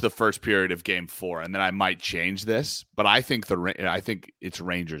watch the first period of game 4 and then I might change this, but I think it's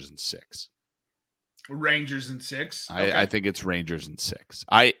Rangers in 6. Rangers in 6. Okay. I think it's Rangers in 6.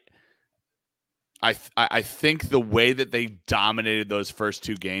 I think the way that they dominated those first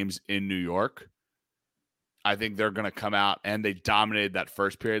 2 games in New York I think they're going to come out, and they dominated that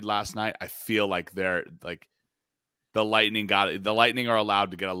first period last night. I feel like they're like the Lightning are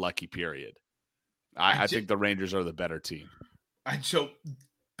allowed to get a lucky period. I think the Rangers are the better team. And so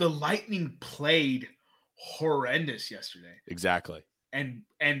the Lightning played horrendous yesterday. Exactly. And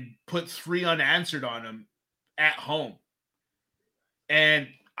put 3 unanswered on them at home. And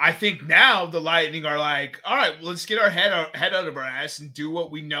I think now the Lightning are like, all right, well, let's get our head out of our ass and do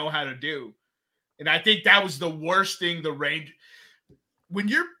what we know how to do. And I think that was the worst thing the Rangers. When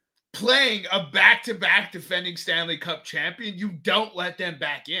you're playing a back-to-back defending Stanley Cup champion, you don't let them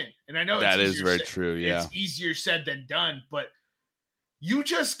back in. And I know that is very true. Yeah, it's easier said than done, but you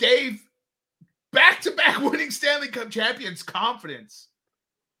just gave back-to-back winning Stanley Cup champions confidence.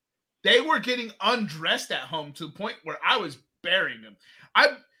 They were getting undressed at home to the point where I was burying them.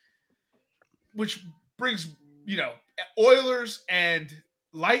 Which brings, Oilers and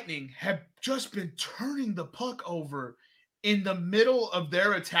Lightning have just been turning the puck over in the middle of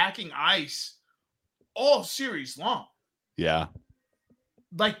their attacking ice all series long. Yeah.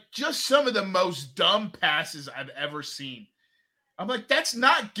 Like just some of the most dumb passes I've ever seen. I'm like, that's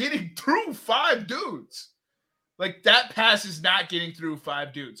not getting through 5 dudes. Like that pass is not getting through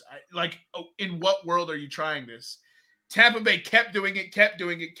 5 dudes. In what world are you trying this? Tampa Bay kept doing it, kept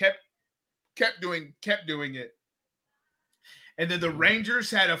doing it. And then the Rangers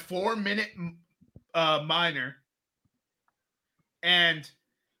had a 4-minute minor, and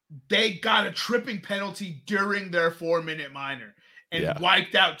they got a tripping penalty during their 4-minute minor and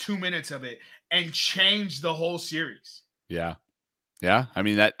wiped out 2 minutes of it and changed the whole series. Yeah. Yeah. I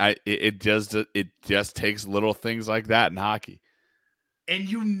mean, it just takes little things like that in hockey. And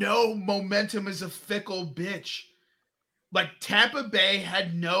momentum is a fickle bitch. Like Tampa Bay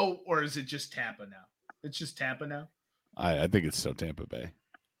had or is it just Tampa now? It's just Tampa now? I think it's still Tampa Bay.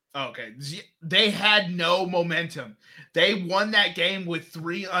 Okay. They had no momentum. They won that game with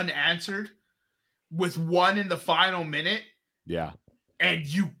 3 unanswered, with 1 in the final minute. Yeah. And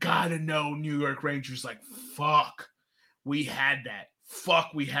you gotta know New York Rangers like, fuck, we had that.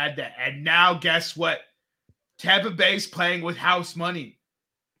 Fuck, we had that. And now guess what? Tampa Bay's playing with house money.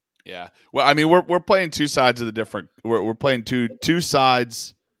 Yeah. Well, I mean, we're playing 2 sides of the different. We're playing two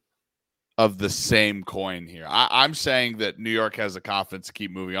sides of the same coin here. I'm saying that New York has the confidence to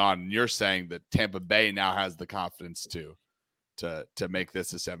keep moving on, and you're saying that Tampa Bay now has the confidence to make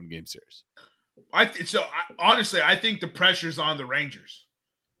this a 7-game series. Honestly, I think the pressure's on the Rangers.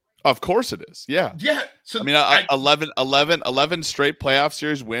 Of course it is. Yeah. Yeah. So I mean, 11 straight playoff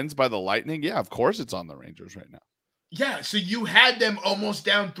series wins by the Lightning. Yeah, of course it's on the Rangers right now. Yeah, so you had them almost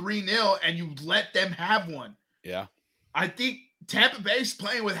down 3-0 and you let them have one. Yeah. I think Tampa Bay's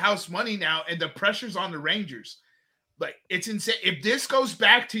playing with house money now and the pressure's on the Rangers. Like, it's insane. If this goes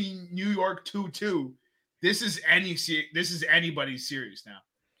back to New York 2-2, this is anybody's series now.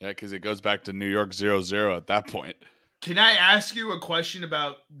 Yeah, because it goes back to New York 0-0 at that point. Can I ask you a question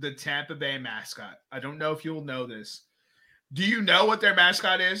about the Tampa Bay mascot? I don't know if you'll know this. Do you know what their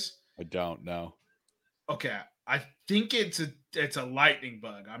mascot is? I don't know. Okay. I think it's a lightning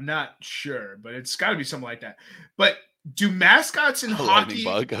bug. I'm not sure, but it's got to be something like that. But do mascots in hockey? Lightning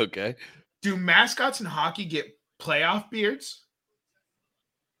bug, okay. Do mascots in hockey get playoff beards?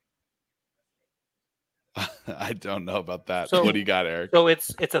 I don't know about that. So, what do you got, Eric? So it's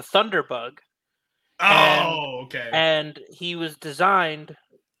a thunderbug. Okay. And he was designed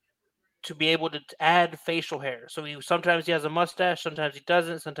to be able to add facial hair. So sometimes he has a mustache, sometimes he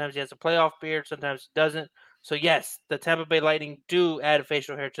doesn't, sometimes he has a playoff beard, sometimes he doesn't. So yes, the Tampa Bay Lightning do add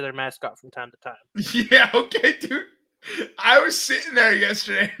facial hair to their mascot from time to time. Yeah, okay, dude. I was sitting there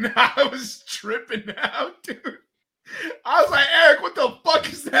yesterday and I was tripping out, dude. I was like, Eric, what the fuck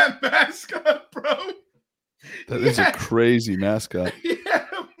is that mascot, bro? That is a crazy mascot. He had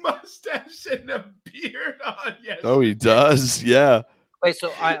a mustache and a beard on yesterday. Oh, he does? Yeah. Wait,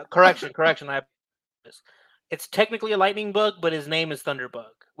 so correction. It's technically a lightning bug, but his name is Thunderbug,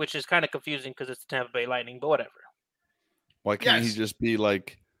 which is kind of confusing because it's the Tampa Bay Lightning, but whatever. Why can't he just be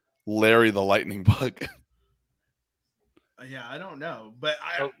like Larry the Lightning Bug? Yeah, I don't know, but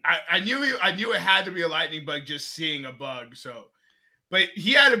I knew it had to be a lightning bug just seeing a bug. So, but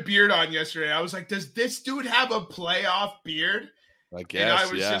he had a beard on yesterday. I was like, does this dude have a playoff beard? I guess. And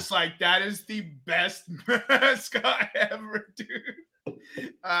I was just like, that is the best mascot ever, dude.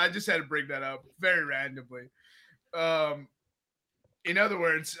 I just had to bring that up very randomly. In other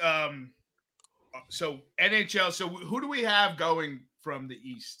words, so NHL. So who do we have going from the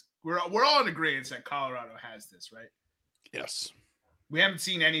East? We're all in agreement that Colorado has this, right? Yes. We haven't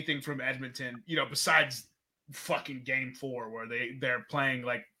seen anything from Edmonton, besides fucking game 4 where they're playing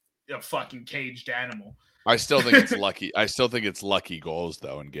like a fucking caged animal. I still think it's lucky. I still think it's lucky goals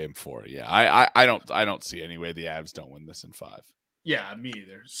though in Game 4. Yeah, I don't see any way the Avs don't win this in 5. Yeah, me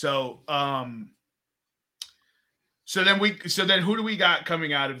either. So so then who do we got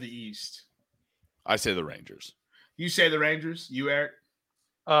coming out of the East? I say the Rangers. You say the Rangers. You, Eric?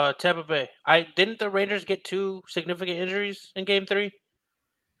 Tampa Bay. Didn't the Rangers get 2 significant injuries in Game 3?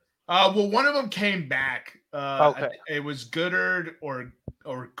 Well, one of them came back. Okay. It was Goodard or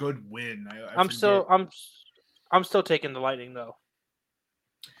Goodwin. I'm still taking the Lightning though.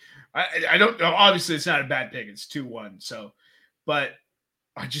 I don't know. Obviously, it's not a bad pick. It's 2-1. So, but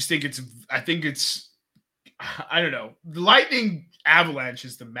I just think I don't know. The Lightning Avalanche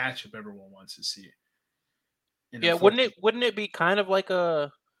is the matchup everyone wants to see. Yeah, wouldn't it be kind of like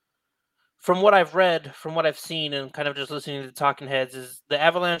from what I've read, from what I've seen, and kind of just listening to the talking heads, is the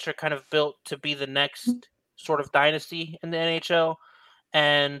Avalanche are kind of built to be the next sort of dynasty in the NHL,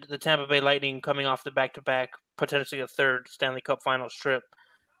 and the Tampa Bay Lightning coming off the back-to-back, potentially a third Stanley Cup Finals trip,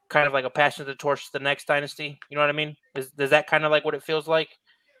 kind of like a passing the torch to the next dynasty. You know what I mean? Is that kind of like what it feels like,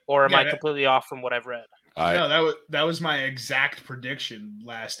 or am I completely off from what I've read? No, that was my exact prediction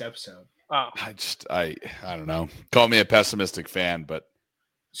last episode. Oh. I don't know. Call me a pessimistic fan, but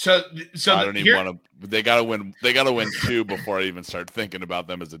so I don't even want to. They gotta win. They gotta win 2 before I even start thinking about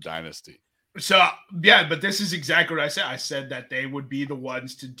them as a dynasty. So yeah, but this is exactly what I said. I said that they would be the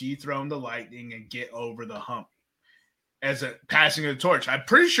ones to dethrone the Lightning and get over the hump as a passing of the torch. I'm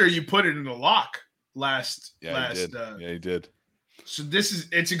pretty sure you put it in the lock last. Yeah, you did. So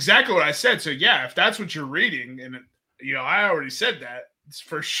it's exactly what I said. So yeah, if that's what you're reading, and I already said that, it's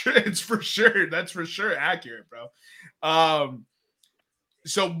for sure. That's for sure accurate, bro.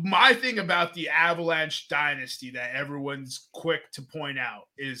 So my thing about the Avalanche dynasty that everyone's quick to point out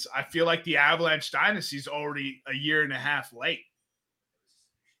is I feel like the Avalanche dynasty is already a year and a half late.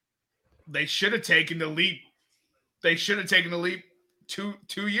 They should have taken the leap. They should have taken the leap 2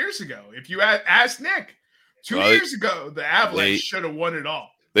 years ago. If you asked Nick 2 years ago, the Avalanche should have won it all.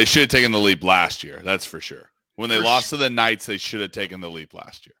 They should have taken the leap last year. That's for sure. When they lost to the Knights, they should have taken the leap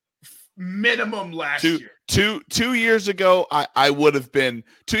last year. Minimum last year. 2 years ago, I would have been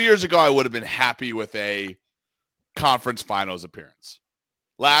 2 years ago. I would have been happy with a conference finals appearance.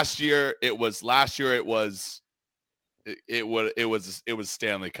 Last year it was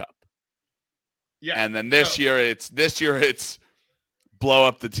Stanley Cup. Yeah. And then this year it's blow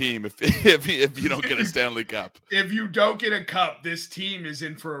up the team if you don't get a Stanley Cup. If you don't get a cup, this team is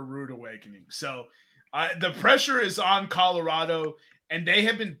in for a rude awakening. So the pressure is on Colorado, and they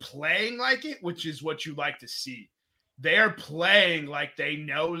have been playing like it, which is what you like to see. They are playing like they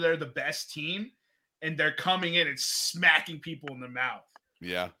know they're the best team, and they're coming in and smacking people in the mouth.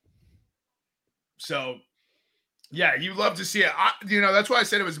 Yeah. So, yeah, you love to see it. That's why I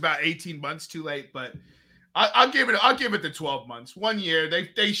said it was about 18 months too late, but I'll give it the 12 months. 1 year.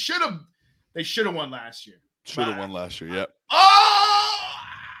 They should have won last year. Should have won last year. Yep. Oh!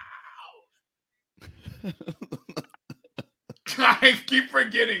 I keep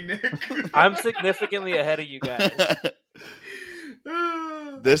forgetting, Nick. I'm significantly ahead of you guys.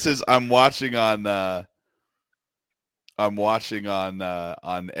 I'm watching on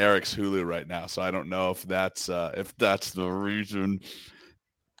Eric's Hulu right now, so I don't know if that's the reason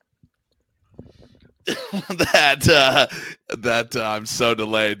that I'm so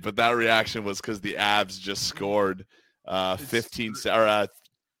delayed. But that reaction was because the Avs just scored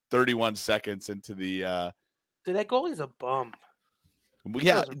 31 seconds into the. Dude, that goalie's a bum.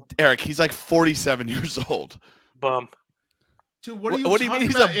 Yeah, Eric, he's like 47 years old. Bum. Dude, what do you mean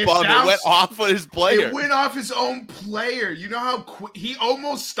he's a bum? It went off of his player. It went off his own player. You know how quick he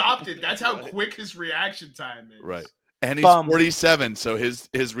almost stopped it. That's how quick his reaction time is. Right. And he's 47, so his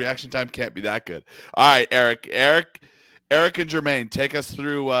reaction time can't be that good. All right, Eric and Jermaine, take us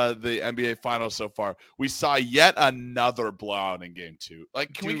through the NBA Finals so far. We saw yet another blowout in Game 2.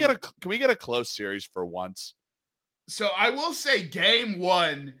 Like, can we get a close series for once? So I will say Game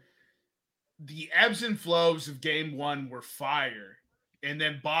 1, the ebbs and flows of Game 1 were fire. And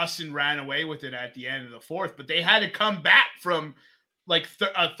then Boston ran away with it at the end of the fourth. But they had to come back from like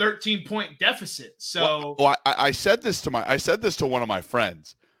a 13-point deficit. So I said this to one of my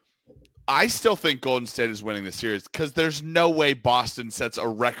friends. I still think Golden State is winning the series because there's no way Boston sets a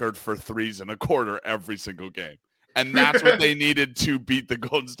record for threes in a quarter every single game. And that's what they needed to beat the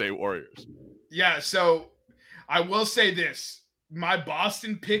Golden State Warriors. Yeah, so I will say this. My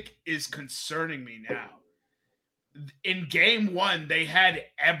Boston pick is concerning me now. In Game 1, they had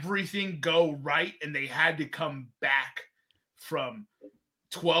everything go right, and they had to come back from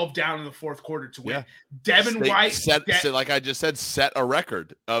 12 down in the fourth quarter to win. Yeah. Devin White set, like I just said, set a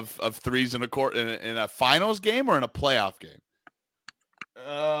record of threes in a court in a finals game or in a playoff game.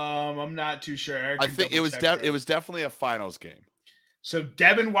 I'm not too sure. I think it was definitely a finals game. So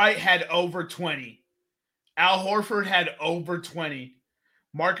Devin White had over 20. Al Horford had over 20.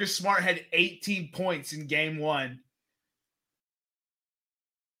 Marcus Smart had 18 points in game one.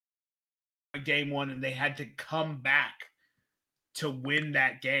 Game one, and they had to come back to win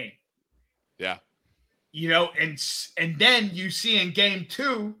that game. Yeah. And then you see in game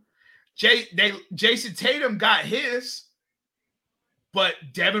two, Jason Tatum got his, but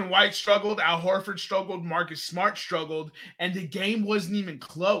Devin White struggled, Al Horford struggled, Marcus Smart struggled, and the game wasn't even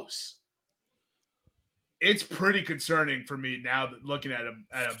close. It's pretty concerning for me now that looking at a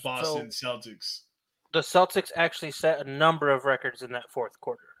Boston Celtics. The Celtics actually set a number of records in that fourth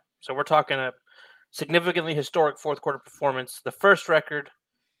quarter. So we're talking a significantly historic fourth quarter performance. The first record,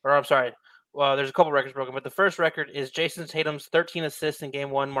 there's a couple records broken, but the first record is Jason Tatum's 13 assists in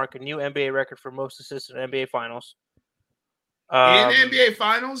game one, mark a new NBA record for most assists in NBA Finals. In NBA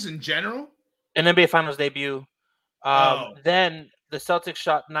Finals in general? An NBA Finals debut. Then the Celtics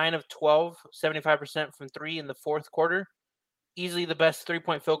shot 9 of 12, 75% from three in the fourth quarter. Easily the best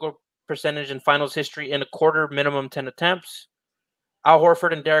three-point field goal percentage in Finals history in a quarter, minimum 10 attempts. Al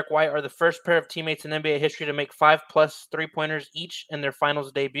Horford and Derek White are the first pair of teammates in NBA history to make 5+ three-pointers each in their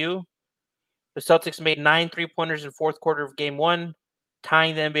Finals debut. The Celtics made 9 three-pointers in fourth quarter of game one,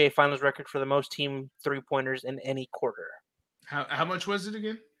 tying the NBA Finals record for the most team three-pointers in any quarter. How much was it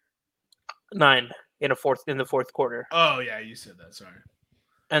again? 9 in the fourth quarter. Oh yeah, you said that. Sorry.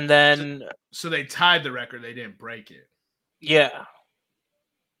 And then so they tied the record. They didn't break it. Yeah.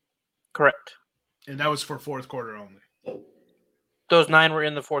 Correct. And that was for fourth quarter only. Those 9 were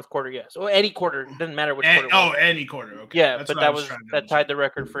in the fourth quarter, yes. Well, any quarter. It doesn't matter which quarter. Oh, any quarter. Okay. Yeah, that's but that tied the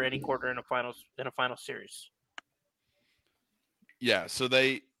record for any quarter in a final series. Yeah, so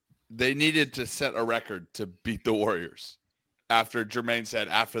they needed to set a record to beat the Warriors after Jermaine said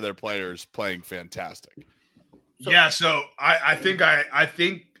after their players playing fantastic. So I think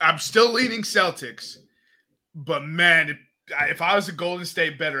I'm still leaning Celtics, but man, if I was a Golden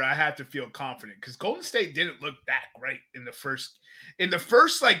State bettor, I had to feel confident because Golden State didn't look that great in the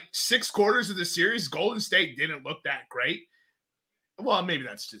first like 6 quarters of the series. Golden State didn't look that great. Well, maybe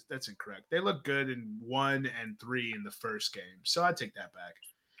that's incorrect. They looked good in 1 and 3 in the first game, so I take that back.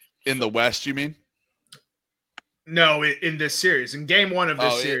 In the West, you mean? No, in this series, in game 1 of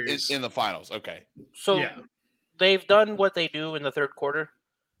this series, in the finals. Okay, so yeah. They've done what they do in the third quarter,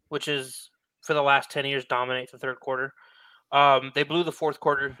 which is for the last 10 years dominate the third quarter. They blew the fourth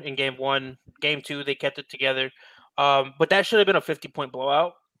quarter in game 1. Game 2, they kept it together. But that should have been a 50-point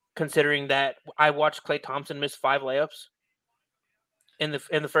blowout, considering that I watched Klay Thompson miss 5 layups in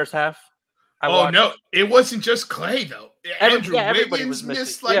the first half. No, it wasn't just Klay though. Andrew Wiggins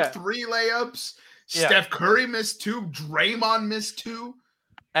missed 3 layups. Yeah. Steph Curry missed 2. Draymond missed 2.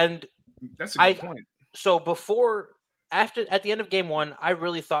 And that's a good point. So at the end of game 1, I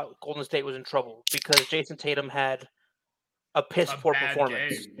really thought Golden State was in trouble because Jason Tatum had a piss-poor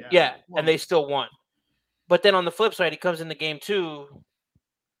performance. Yeah, and they still won. But then on the flip side, he comes into game 2,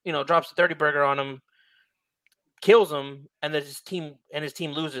 drops the 30-burger on him, kills him, and then his team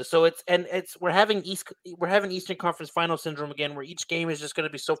loses. So we're having Eastern Conference Final syndrome again, where each game is just going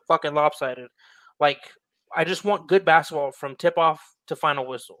to be so fucking lopsided. Like, I just want good basketball from tip-off to final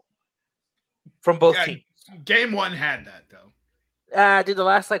whistle from both teams. Game 1 had that, though. Dude, the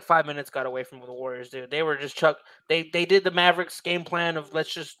last 5 minutes got away from the Warriors, dude. They were just They did the Mavericks game plan of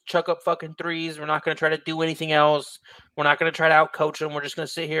let's just chuck up fucking threes. We're not going to try to do anything else. We're not going to try to outcoach them. We're just going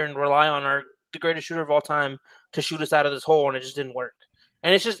to sit here and rely on the greatest shooter of all time to shoot us out of this hole, and it just didn't work.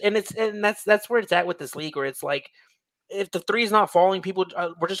 And that's where it's at with this league, where it's like if the three's not falling, people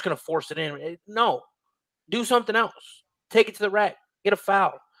we're just going to force it in. No, do something else. Take it to the rack. Get a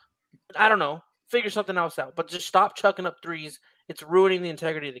foul. I don't know. Figure something else out. But just stop chucking up threes. It's ruining the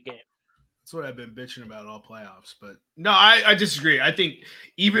integrity of the game. That's what I've been bitching about all playoffs. But no, I disagree. I think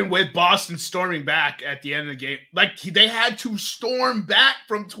even with Boston storming back at the end of the game, they had to storm back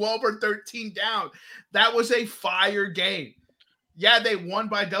from 12 or 13 down. That was a fire game. Yeah, they won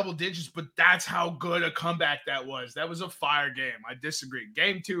by double digits, but that's how good a comeback that was. That was a fire game. I disagree.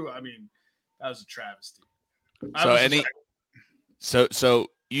 Game 2, I mean, that was a travesty. So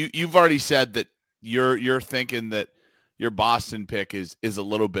you've already said that you're thinking that your Boston pick is a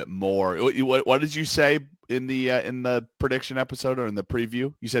little bit more. What did you say in the prediction episode or in the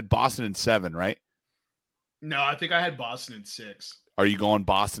preview? You said Boston in 7, right? No, I think I had Boston in 6. Are you going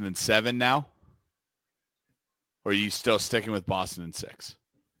Boston in 7 now? Or are you still sticking with Boston in 6?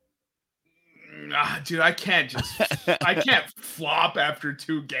 Dude, I can't flop after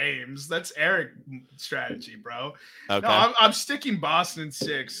 2 games. That's Eric strategy, bro. Okay. No, I'm sticking Boston in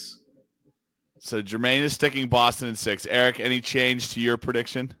 6. So Jermaine is sticking Boston in 6. Eric, any change to your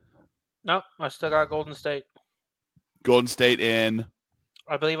prediction? No, I still got Golden State. Golden State in.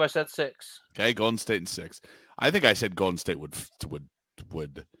 I believe I said 6. Okay, Golden State in 6. I think I said Golden State would.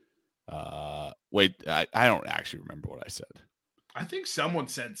 Wait, I don't actually remember what I said. I think someone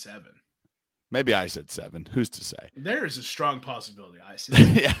said 7. Maybe I said 7. Who's to say? There is a strong possibility I said.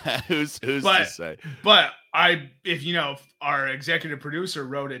 Yeah, who's to say? But if our executive producer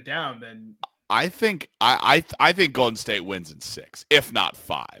wrote it down, then I think I think Golden State wins in 6, if not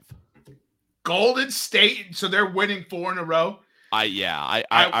 5. Golden State, so they're winning 4 in a row. I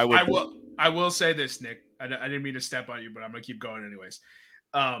would. I will say this, Nick. I didn't mean to step on you, but I'm gonna keep going anyways.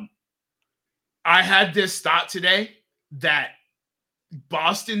 I had this thought today that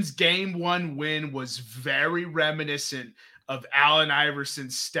Boston's game 1 win was very reminiscent of Allen Iverson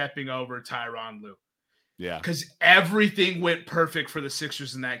stepping over Tyronn Lue. Yeah. Because everything went perfect for the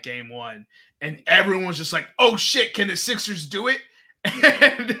Sixers in that game 1. And everyone was just like, oh shit, can the Sixers do it?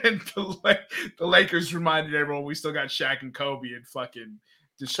 And then the Lakers reminded everyone we still got Shaq and Kobe and fucking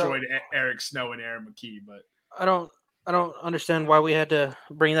destroyed Eric Snow and Aaron McKee. But I don't understand why we had to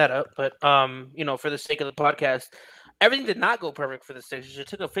bring that up. But for the sake of the podcast, everything did not go perfect for the Sixers. It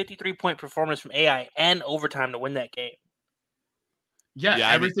took a 53-point performance from AI and overtime to win that game.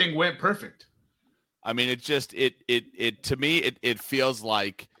 Yeah, everything went perfect. I mean, it to me, it feels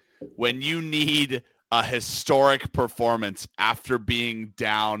like when you need a historic performance after being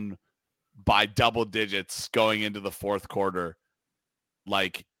down by double digits going into the fourth quarter,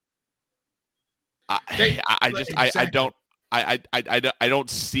 like I don't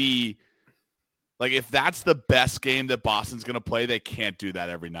see, like, if that's the best game that Boston's going to play, they can't do that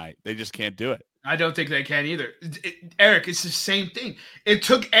every night. They just can't do it. I don't think they can either. Eric, it's the same thing. It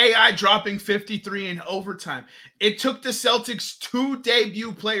took AI dropping 53 in overtime. It took the Celtics 2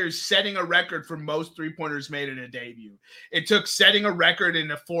 debut players setting a record for most three-pointers made in a debut. It took setting a record in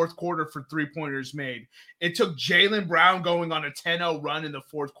the fourth quarter for three-pointers made. It took Jaylen Brown going on a 10-0 run in the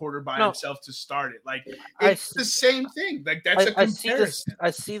fourth quarter by himself to start it. Like, it's the same thing. Like, that's a comparison.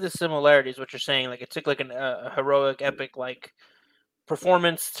 I see the similarities, what you're saying. Like, it took like a heroic, epic, like,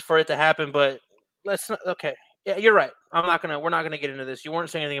 performance for it to happen, but let's not. Okay, yeah, you're right. We're not gonna get into this. You weren't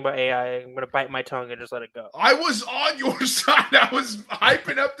saying anything about AI. I'm gonna bite my tongue and just let it go. I was on your side. I was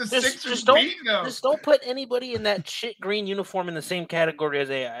hyping up the Sixers beating them. Just don't put anybody in that shit green uniform in the same category as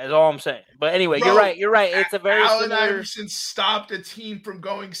AI. Is all I'm saying. But anyway, Bro, you're right. It's a very Allen Iverson stopped a team from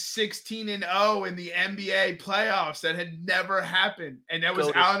going 16-0 in the NBA playoffs. That had never happened, and that was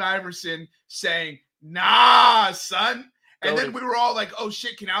Allen Iverson saying, "Nah, son." And then we were all like, "Oh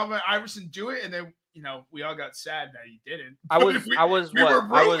shit, can Allen Iverson do it?" And then, we all got sad that he didn't. I was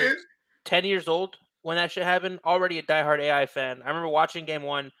 10 years old when that shit happened. Already a diehard AI fan. I remember watching game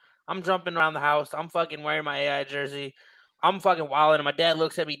 1. I'm jumping around the house. I'm fucking wearing my AI jersey. I'm fucking wilding, and my dad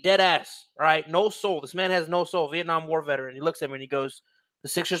looks at me dead ass. All right, no soul. This man has no soul. Vietnam War veteran. He looks at me and he goes, "The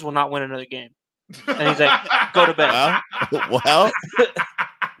Sixers will not win another game." And he's like, "Go to bed." Well,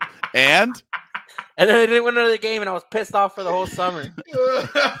 And then they didn't win another game, and I was pissed off for the whole summer. You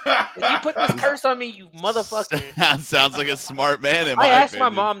put this curse on me, you motherfucker. Sounds like a smart man. I asked my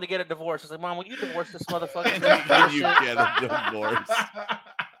mom to get a divorce. I was like, "Mom, will you divorce this motherfucker?" You get a divorce.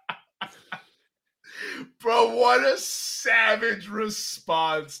 Bro, what a savage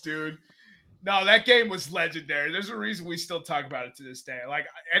response, dude. No, that game was legendary. There's a reason we still talk about it to this day. Like,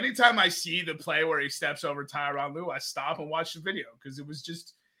 anytime I see the play where he steps over Tyronn Lue, I stop and watch the video because it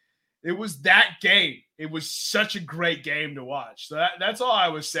was that game. It was such a great game to watch. So that's all I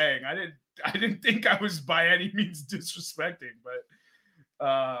was saying. I didn't think I was by any means disrespecting, but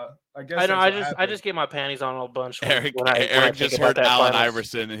I guess I just get my panties on a bunch. Eric just heard Allen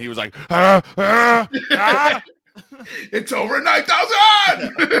Iverson, and he was like, ah. It's over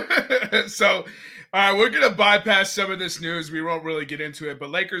 9,000. So, all right, we're gonna bypass some of this news. We won't really get into it. But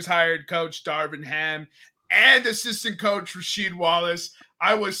Lakers hired coach Darvin Ham and assistant coach Rasheed Wallace.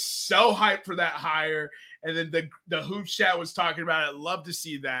 I was so hyped for that hire. And then the Hoop Chat was talking about it. I'd love to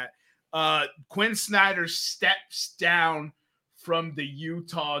see that. Quinn Snyder steps down from the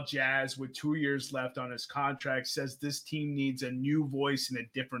Utah Jazz with 2 years left on his contract, says this team needs a new voice in a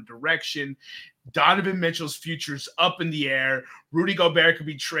different direction. Donovan Mitchell's future's up in the air. Rudy Gobert could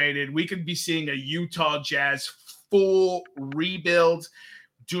be traded. We could be seeing a Utah Jazz full rebuild.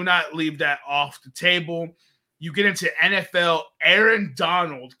 Do not leave that off the table. You get into NFL, Aaron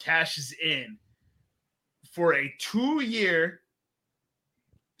Donald cashes in for a 2-year,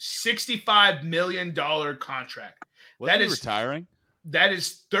 $65 million contract. Was he retiring? That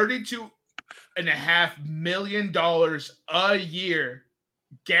is $32.5 million a year,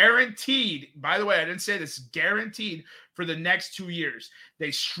 guaranteed. By the way, I didn't say this, guaranteed for the next 2 years.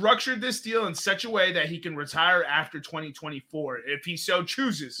 They structured this deal in such a way that he can retire after 2024 if he so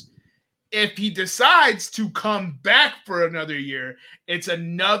chooses. If he decides to come back for another year, it's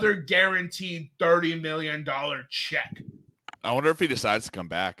another guaranteed $30 million check. I wonder if he decides to come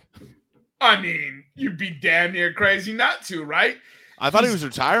back. I mean, you'd be damn near crazy not to, right? I thought he was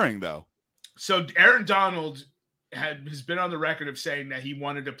retiring, though. So Aaron Donald has been on the record of saying that he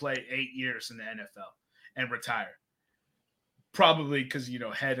wanted to play 8 years in the NFL and retire. Probably because,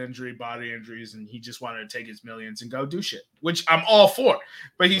 head injury, body injuries, and he just wanted to take his millions and go do shit, which I'm all for.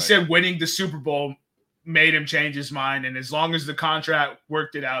 But he said winning the Super Bowl made him change his mind, and as long as the contract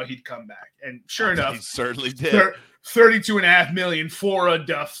worked it out, he'd come back. And sure enough, he certainly did. $32.5 million for a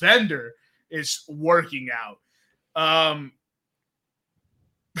defender is working out. I'll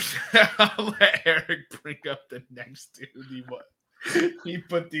let Eric bring up the next dude. He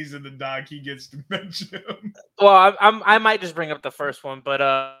put these in the doc. He gets to mention them. Well, I might just bring up the first one, but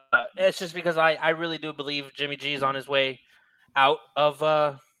it's just because I really do believe Jimmy G is on his way out of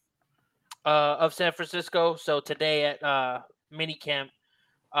San Francisco. So today at minicamp,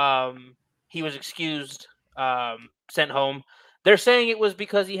 he was excused, sent home. They're saying it was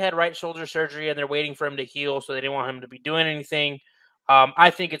because he had right shoulder surgery and they're waiting for him to heal, so they didn't want him to be doing anything. I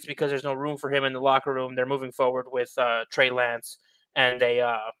think it's because there's no room for him in the locker room. They're moving forward with Trey Lance, and they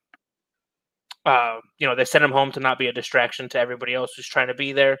sent him home to not be a distraction to everybody else who's trying to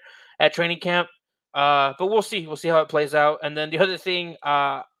be there at training camp. But we'll see. We'll see how it plays out. And then the other thing,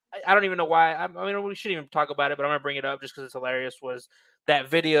 I don't even know why. I mean, we shouldn't even talk about it, but I'm gonna bring it up just because it's hilarious. Was that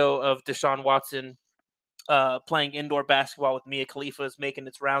video of Deshaun Watson playing indoor basketball with Mia Khalifa is making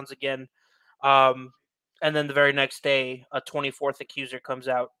its rounds again. And then the very next day, a 24th accuser comes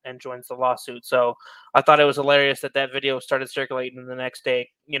out and joins the lawsuit. So I thought it was hilarious that video started circulating, and the next day,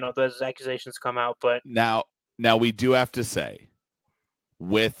 those accusations come out. But now we do have to say,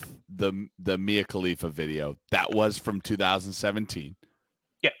 with the Mia Khalifa video, that was from 2017.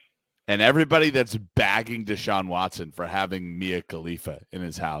 Yeah. And everybody that's bagging Deshaun Watson for having Mia Khalifa in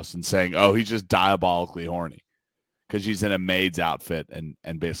his house and saying, oh, he's just diabolically horny because she's in a maid's outfit and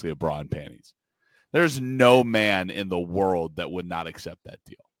basically a bra and panties. There's no man in the world that would not accept that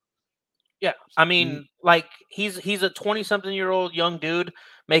deal. Yeah, I mean, like he's a 20-something-year-old young dude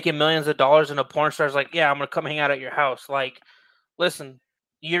making millions of dollars, and a porn star's like, yeah, I'm gonna come hang out at your house. Like, listen,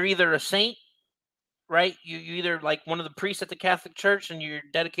 you're either a saint, right? You either like one of the priests at the Catholic Church, and you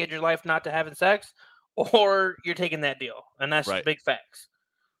dedicate your life not to having sex, or you're taking that deal, and that's right. Big facts.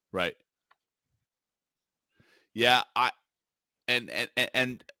 Right. Yeah,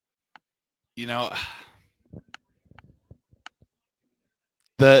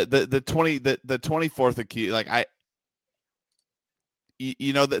 the 24th accused, like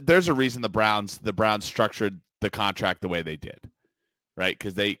there's a reason the Browns structured the contract the way they did, right?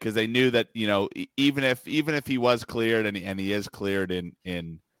 Because they knew that even if he was cleared and he is cleared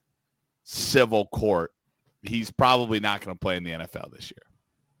in civil court, he's probably not going to play in the NFL this year.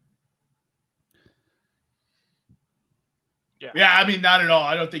 Yeah, I mean, not at all.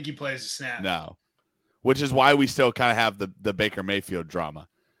 I don't think he plays a snap. No, which is why we still kind of have the Baker Mayfield drama.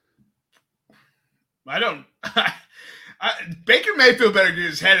 I don't. Baker Mayfield better get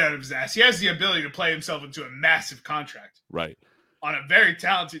his head out of his ass. He has the ability to play himself into a massive contract, right, on a very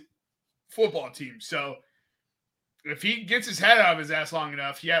talented football team. So if he gets his head out of his ass long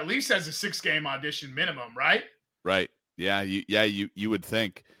enough, he at least has a 6-game audition minimum, right? Right. Yeah. You would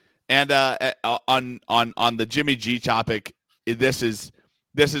think. And on the Jimmy G topic, this is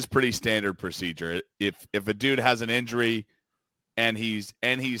pretty standard procedure. If a dude has an injury and he's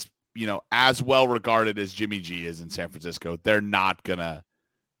as well regarded as Jimmy G is in San Francisco, they're not gonna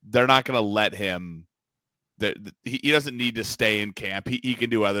let him. He doesn't need to stay in camp. He can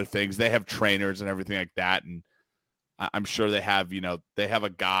do other things. They have trainers and everything like that, and I'm sure they have a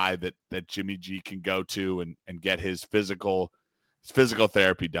guy that Jimmy G can go to and get his physical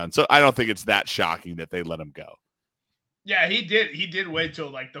therapy done. So I don't think it's that shocking that they let him go. Yeah, he did wait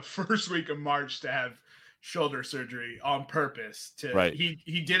till like the first week of March to have shoulder surgery on purpose. Right.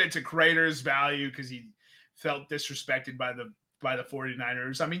 He did it to create his value because he felt disrespected by the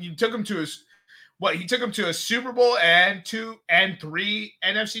 49ers. I mean, he took him to a Super Bowl and 2 and 3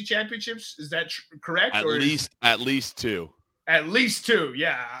 NFC championships. Is that correct? At least two. At least two.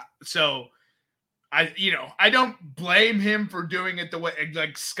 Yeah. So I don't blame him for doing it the way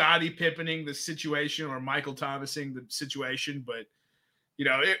like Scottie Pippening the situation or Michael Thomasing the situation, but You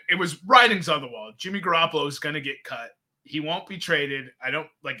know, it was writings on the wall. Jimmy Garoppolo is going to get cut. He won't be traded. I don't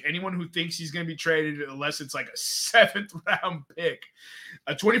like anyone who thinks he's going to be traded unless it's like a 7th round pick,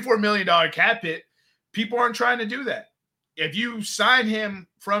 a $24 million cap hit. People aren't trying to do that. If you sign him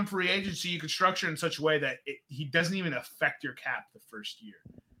from free agency, you can structure it in such a way that he doesn't even affect your cap the first year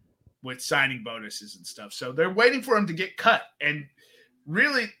with signing bonuses and stuff. So they're waiting for him to get cut. And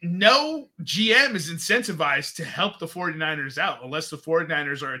really, no GM is incentivized to help the 49ers out unless the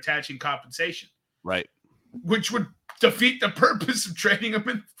 49ers are attaching compensation. Right. Which would defeat the purpose of trading him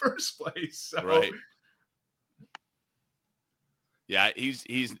in the first place. So. Right. Yeah,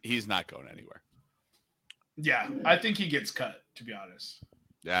 he's not going anywhere. Yeah, I think he gets cut, to be honest.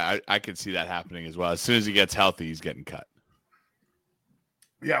 Yeah, I could see that happening as well. As soon as he gets healthy, he's getting cut.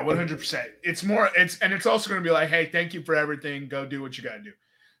 Yeah, 100%. It's also going to be like, hey, thank you for everything. Go do what you got to do.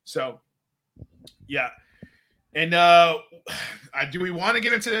 So, yeah. And do we want to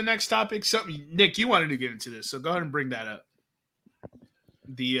get into the next topic? Nick, you wanted to get into this, so go ahead and bring that up.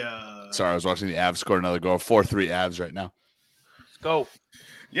 Sorry, I was watching the Avs score another goal. 4-3 Avs right now. Let's go.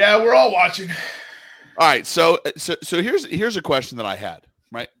 Yeah, we're all watching. All right, so here's a question that I had,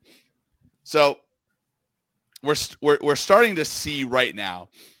 right? So we're starting to see right now.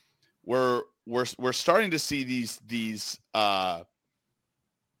 We're starting to see these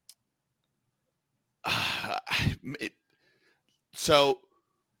so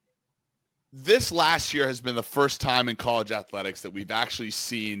this last year has been the first time in college athletics that we've actually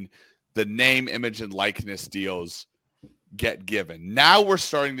seen the name, image, and likeness deals get given. Now we're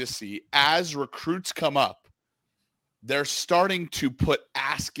starting to see, as recruits come up, they're starting to put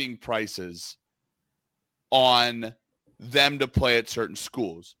asking prices on them to play at certain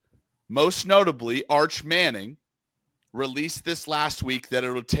schools. Most notably, Arch Manning released this last week that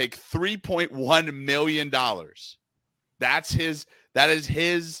it will take $3.1 million. That is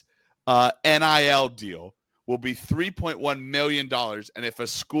his NIL deal will be $3.1 million. And if a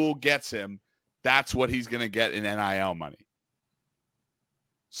school gets him, that's what he's going to get in NIL money.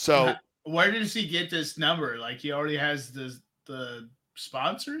 So where does he get this number? Like he already has the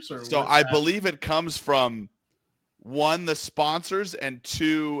sponsors, or so I believe it comes from one, the sponsors, and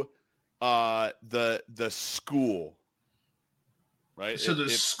two, the school. Right. So the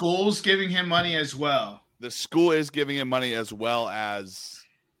school's giving him money as well. The school is giving him money as well as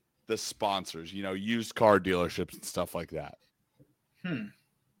the sponsors, used car dealerships and stuff like that.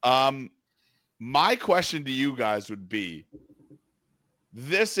 My question to you guys would be,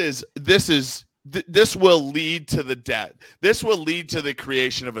 this will lead to the debt. This will lead to the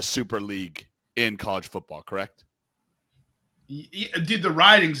creation of a super league in college football, correct? Did the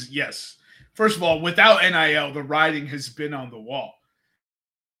writings? Yes. First of all, without NIL, the writing has been on the wall.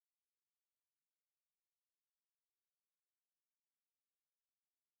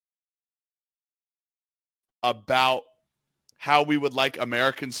 About how we would like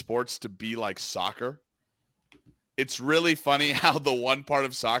American sports to be like soccer. It's really funny how the one part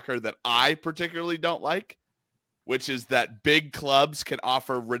of soccer that I particularly don't like, which is that big clubs can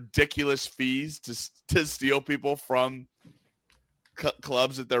offer ridiculous fees to steal people from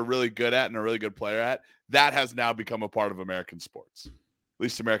clubs that they're really good at and a really good player at. That has now become a part of American sports, at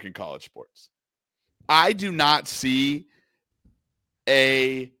least American college sports. I do not see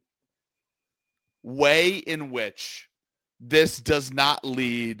a way in which this does not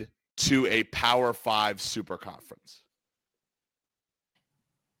lead to a Power 5 super conference.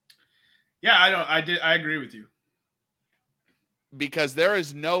 Yeah, I agree with you. Because there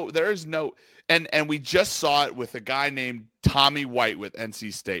is no, and we just saw it with a guy named Tommy White with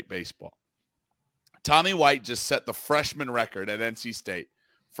NC State baseball. Tommy White just set the freshman record at NC State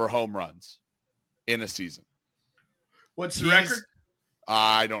for home runs in a season. What's the record?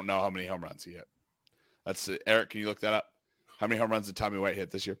 I don't know how many home runs he hit. That's it. Eric, can you look that up? How many home runs did Tommy White hit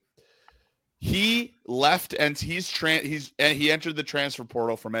this year? He left and he entered the transfer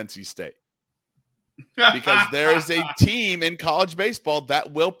portal from NC State. Because there is a team in college baseball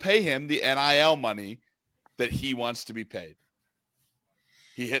that will pay him the NIL money that he wants to be paid.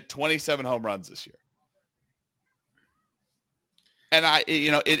 He hit 27 home runs this year. And I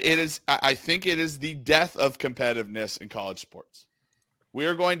think it is the death of competitiveness in college sports. We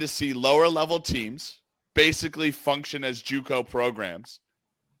are going to see lower level teams basically function as JUCO programs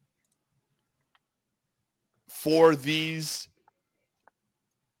for these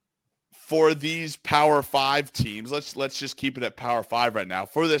Power 5 teams. Let's just keep it at Power 5 right now.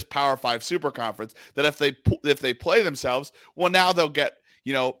 For this Power 5 super conference, that if they play themselves, well, now they'll get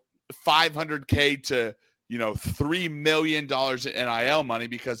 $500K to $3 million in NIL money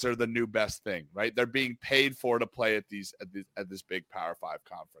because they're the new best thing, right? They're being paid for to play at this big Power 5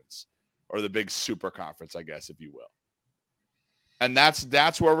 conference, or the big super conference, I guess, if you will. And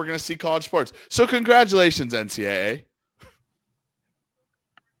that's where we're going to see college sports. So congratulations, NCAA.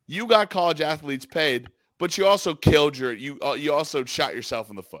 You got college athletes paid, but you also killed you also shot yourself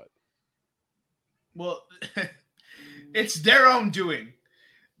in the foot. Well, it's their own doing.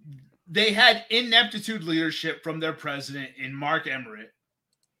 They had ineptitude leadership from their president in Mark Emmert,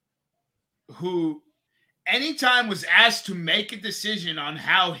 who anytime was asked to make a decision on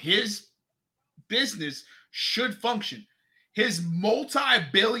how his business should function, his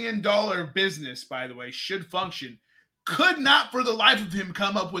multi-billion-dollar business, by the way, should function, could not for the life of him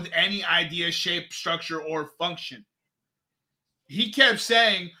come up with any idea, shape, structure, or function. He kept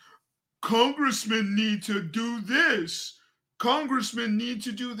saying, congressmen need to do this. Congressmen need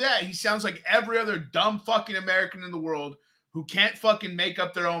to do that. He sounds like every other dumb fucking American in the world who can't fucking make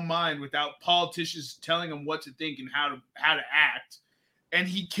up their own mind without politicians telling them what to think and how to act. And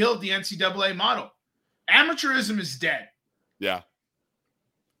he killed the NCAA model. Amateurism is dead. Yeah.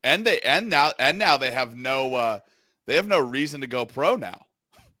 And now they have no reason to go pro now.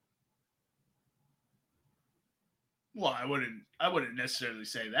 Well, I wouldn't necessarily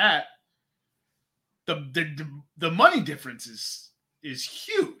say that. The money difference is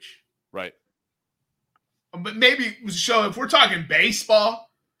huge. Right. But maybe, so if we're talking baseball,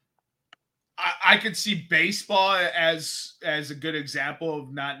 I could see baseball as a good example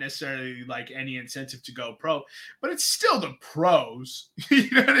of not necessarily like any incentive to go pro, but it's still the pros.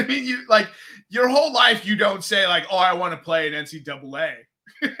 You know what I mean? You like your whole life, you don't say like, oh, I want to play in NCAA.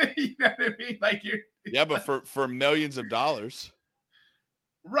 You know what I mean? Like yeah, but for millions of dollars.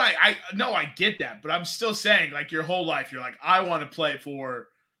 Right. I get that, but I'm still saying like your whole life, you're like, I want to play for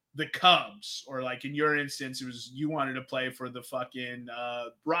the Cubs, or like in your instance, it was you wanted to play for the fucking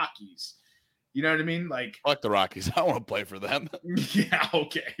Rockies. You know what I mean? Like, fuck the Rockies. I want to play for them. Yeah.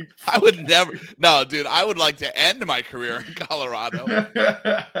 Okay. I would never. No, dude. I would like to end my career in Colorado.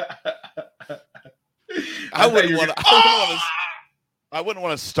 I wouldn't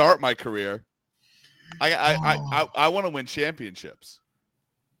want to start my career. I want to win championships.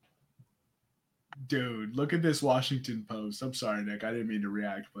 Dude, look at this Washington Post. I'm sorry, Nick. I didn't mean to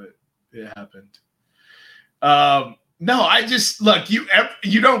react, but it happened. No, I just look.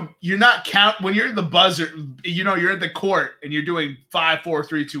 You're not count when you're in the buzzer. You're in the court and you're doing 5, 4,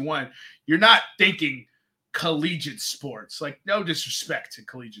 3, 2, 1. You're not thinking collegiate sports. Like, no disrespect to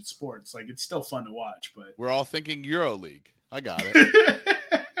collegiate sports. Like, it's still fun to watch, but we're all thinking EuroLeague. I got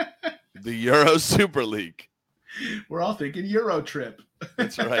it. The Euro Super League. We're all thinking Euro Trip.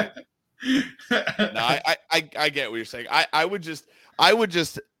 That's right. No, I get what you're saying. I would just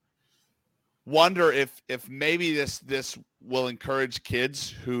wonder if maybe this will encourage kids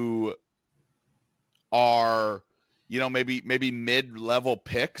who are, maybe mid-level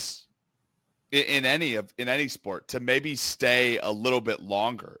picks in any sport to maybe stay a little bit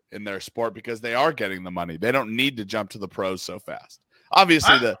longer in their sport because they are getting the money. They don't need to jump to the pros so fast.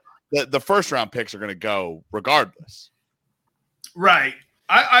 Obviously, the first round picks are going to go regardless. Right.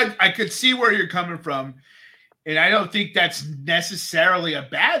 I could see where you're coming from, and I don't think that's necessarily a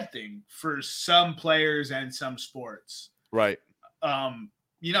bad thing for some players and some sports. Right.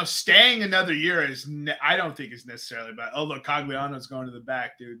 Staying another year I don't think is necessarily bad. Oh, look, Cogliano's going to the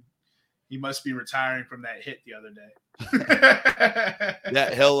back, dude. He must be retiring from that hit the other day.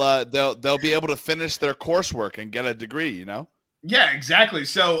 Yeah, they'll be able to finish their coursework and get a degree, Yeah, exactly.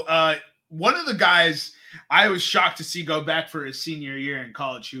 So one of the guys I was shocked to see go back for his senior year in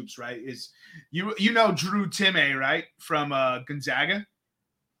college hoops, right, is Drew Timme, right, from Gonzaga?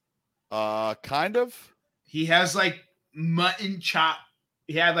 Kind of. He has like mutton chop.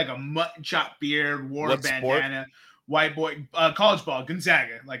 He had like a mutton chop beard, wore a bandana, white boy, college ball,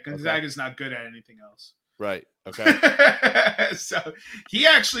 Gonzaga. Like Gonzaga's not good at anything else. Right. Okay. So he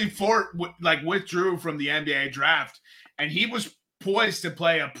actually withdrew from the NBA draft, and he was poised to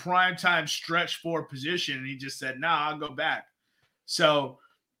play a primetime stretch 4 position, and he just said, "Nah, I'll go back." So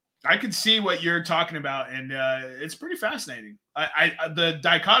I can see what you're talking about, and it's pretty fascinating. The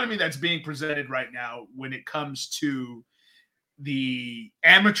dichotomy that's being presented right now when it comes to the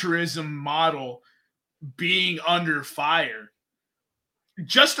amateurism model being under fire,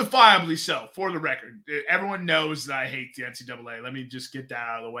 justifiably so, for the record. Everyone knows that I hate the NCAA. Let me just get that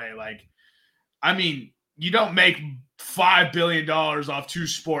out of the way. Like, I mean, you don't make $5 billion off 2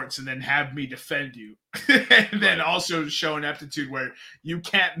 sports and then have me defend you. And then also show an aptitude where you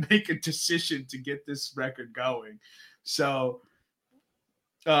can't make a decision to get this record going. So,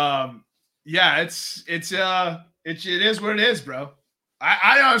 Yeah, it is what it is, bro.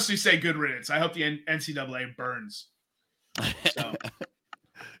 I honestly say good riddance. I hope the NCAA burns. So.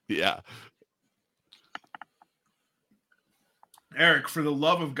 Yeah. Eric, for the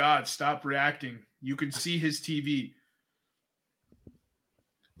love of God, stop reacting. You can see his TV.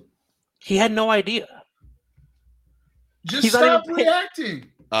 He had no idea. Just stop reacting.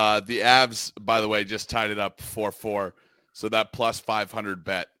 The Avs, by the way, just tied it up 4-4. So that plus 500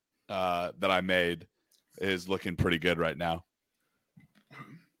 bet that I made is looking pretty good right now.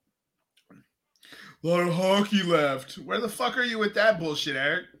 A lot of hockey left. Where the fuck are you with that bullshit,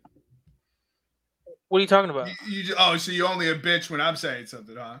 Eric? What are you talking about? So you only a bitch when I'm saying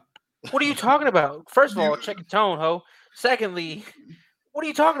something, huh? What are you talking about? First of all, check your tone, ho. Secondly, what are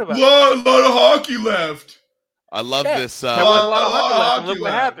you talking about? Lot of hockey left. I love this. A lot of hockey left. Look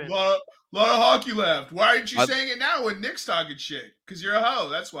what happened. Lot of hockey left. Why aren't you saying it now when Nick's talking shit? Because you're a hoe.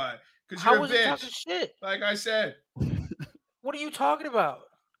 That's why. Because you're a bitch. Talking shit? Like I said. What are you talking about?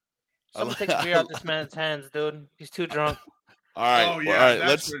 Someone take a beer out this man's hands, dude. He's too drunk. All right. Oh yeah, all right,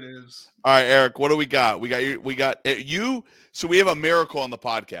 that's what it is. All right, Eric. What do we got? We got you. So we have a miracle on the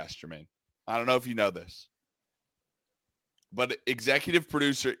podcast, Jermaine. I don't know if you know this, but executive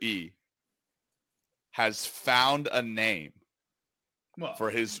producer E has found a name for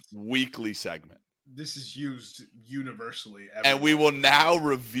his weekly segment. This is used universally, and we will now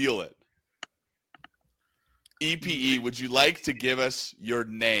reveal it. EPE, would you like to give us your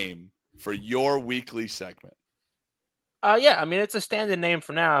name for your weekly segment? Yeah, I mean it's a standard name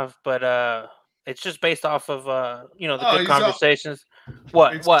for now, but it's just based off of the good conversations.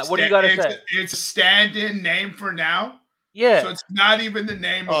 What do you got to say? It's a stand-in name for now. Yeah. So it's not even the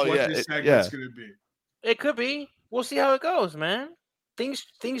name of what this segment's going to be. It could be. We'll see how it goes, man. Things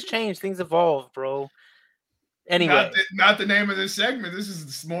change, things evolve, bro. Anyway, not the name of this segment. This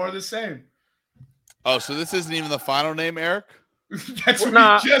is more of the same. Oh, so this isn't even the final name, Eric? That's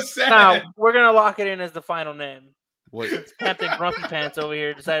what you just said. No, we're gonna lock it in as the final name. Wait. Captain Grumpy Pants over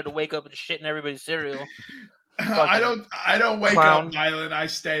here decided to wake up and shit in everybody's cereal. I don't wake up violent. I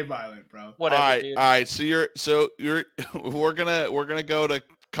stay violent, bro. Whatever. All right. So we're gonna go to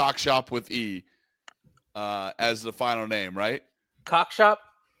Cock Shop with E, as the final name, right? Cock Shop.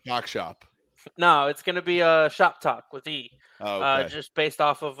 Cock Shop. No, it's gonna be Shop Talk with E. Oh, okay. Just based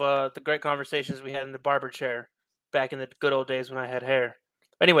off of the great conversations we had in the barber chair back in the good old days when I had hair.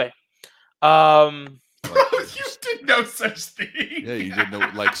 Anyway, you did no such thing. Yeah, you didn't know.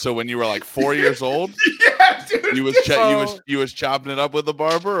 Like, so when you were like 4 years old, yeah, dude, you was chopping it up with the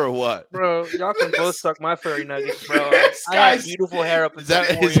barber or what? Bro, y'all can both suck my furry nuggets, bro. I had beautiful hair up until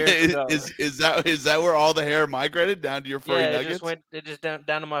 4 years ago. Is that where all the hair migrated down to your furry nuggets? It just down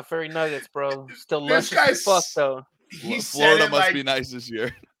to my furry nuggets, bro. Still luscious as fuck though. Florida must be nice this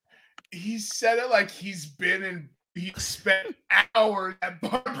year. He said it like he spent hours at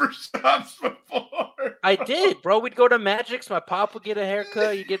barbershops before. I did, bro. We'd go to Magic's. My pop would get a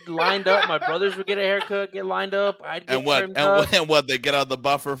haircut. You get lined up. My brothers would get a haircut, get lined up. I'd get trimmed up. And what? They get out the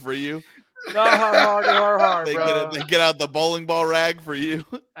buffer for you? Hard, bro. They get out the bowling ball rag for you.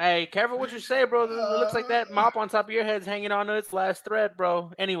 Hey, careful what you say, bro. It looks like that mop on top of your head's hanging on to its last thread,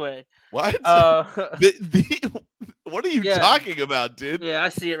 bro. Anyway. What? What are you talking about, dude? Yeah, I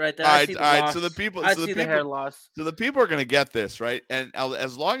see it right there. All right. So the people, the hair loss. So the people are gonna get this, right? And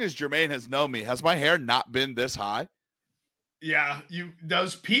as long as Jermaine has known me, has my hair not been this high? Yeah,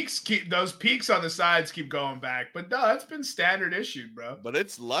 those peaks on the sides keep going back, but no, that's been standard issued, bro. But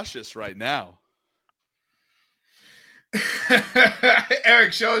it's luscious right now.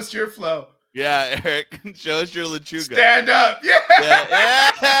 Eric, show us your flow. Yeah, Eric, show us your lechuga. Stand up.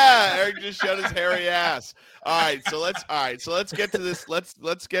 Yeah. Eric just showed his hairy ass. All right, so let's get to this.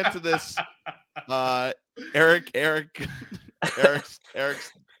 Let's get to this. Eric's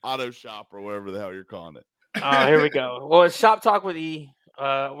auto shop or whatever the hell you're calling it. Oh, here we go. Well, it's Shop Talk with E.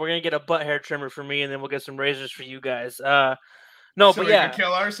 We're gonna get a butt hair trimmer for me, and then we'll get some razors for you guys. So we can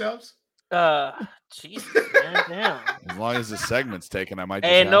kill ourselves. Jesus, man, damn. As long as the segment's taken, I might.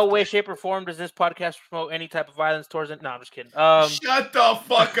 In no way, shape, or form does this podcast promote any type of violence towards it. No, I'm just kidding. Shut the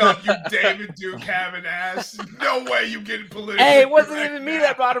fuck up, you David Duke having ass. No way you getting political. Hey, it wasn't even me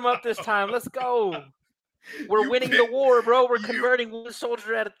that brought him up this time. Let's go. We're winning the war, bro. We're converting one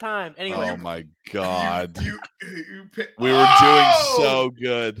soldier at a time. Anyway. Oh my God. We were doing so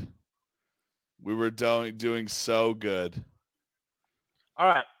good. We were doing so good. All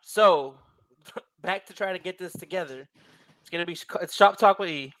right, so back to try to get this together. It's Shop Talk with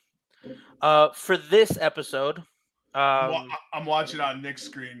E. For this episode, I'm watching on Nick's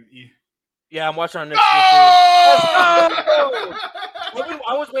screen. E. Yeah, I'm watching on Nick's screen. Let's go!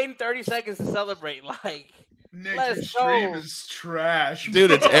 I was waiting 30 seconds to celebrate. Like, Nick, let's your stream go. is trash,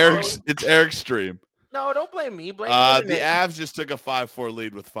 Dude, it's bro. Eric's stream. No, don't blame me. Blame the The internet. Avs just took a 5-4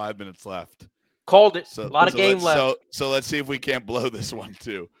 lead with 5 minutes left. Called it. So A lot of game left. So let's see if we can't blow this one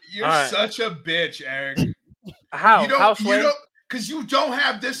too. You're All right. such a bitch, Eric. How? You How, don't, Sway? because you don't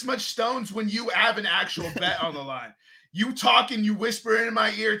have this much stones when you have an actual bet on the line. You talking, you whispering in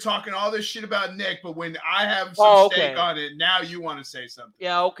my ear, talking all this shit about Nick, but when I have some stake on it, now you want to say something.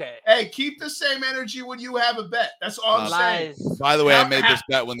 Yeah, okay. Hey, keep the same energy when you have a bet. That's all I'm saying. Lies. By the way, I made this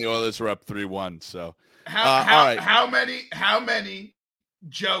bet when the Oilers were up 3-1. So all right. How many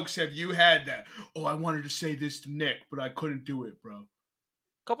jokes have you had that? Oh, I wanted to say this to Nick, but I couldn't do it, bro.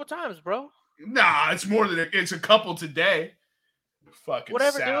 Couple times, bro. Nah, it's more than it's a couple today. Fucking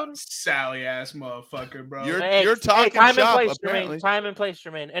Whatever, dude. Sally ass motherfucker, bro. You're talking time shop, and place, apparently. Jermaine. Time and place,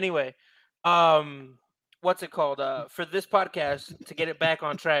 Jermaine. Anyway, what's it called? For this podcast, to get it back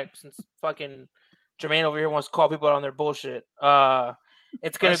on track, since fucking Jermaine over here wants to call people out on their bullshit.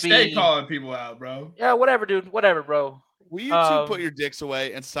 It's gonna stay calling people out, bro. Yeah, whatever, dude. Whatever, bro. Will you two put your dicks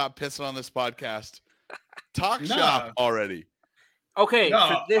away and stop pissing on this podcast? Talk shop already. Okay.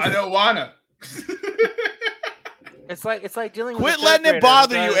 No, I don't wanna. It's like dealing Quit with letting it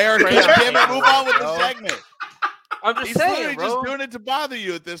bother you, Eric. Damn it, move on with the segment. I'm just He's saying, literally bro. just doing it to bother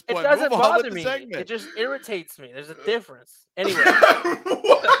you at this point. It doesn't move on bother with me. the segment. It just irritates me. There's a difference. Anyway.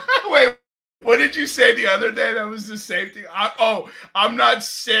 Wait, what did you say the other day? That was the same thing. I'm not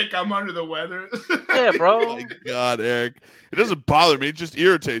sick. I'm under the weather. Yeah, bro. Oh my God, Eric. It doesn't bother me. It just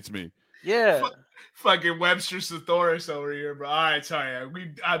irritates me. Yeah. Fucking Webster Sathoris over here, bro. All right, sorry.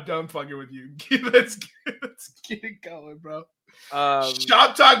 I'm done fucking with you. Let's get it going, bro.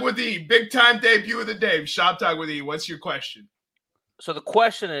 Shop Talk with E. Big time debut of the day. Shop Talk with E. What's your question? So the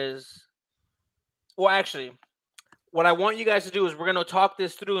question is, well, actually, what I want you guys to do is we're going to talk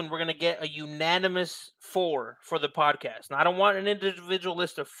this through and we're going to get a unanimous 4 for the podcast. Now, I don't want an individual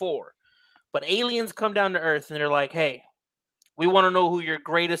list of 4, but aliens come down to Earth and they're like, hey, we want to know who your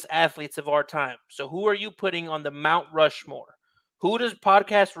greatest athletes of our time. So who are you putting on the Mount Rushmore? Who does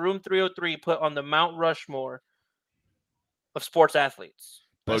Podcast Room 303 put on the Mount Rushmore of sports athletes?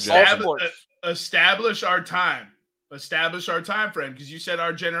 Establish our time. Establish our time frame, because you said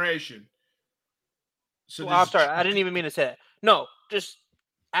our generation. So I'm sorry, I didn't even mean to say that. No, just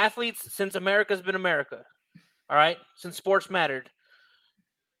athletes since America's been America. All right? Since sports mattered.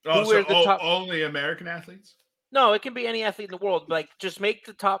 Only American athletes? No, it can be any athlete in the world. Like, just make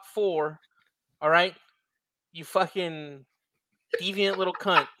the top 4. All right? You fucking deviant little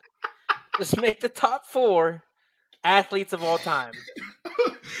cunt. Just make the top 4 athletes of all time.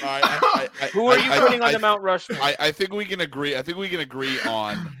 Who are you putting on the Mount Rushmore? I think we can agree. I think we can agree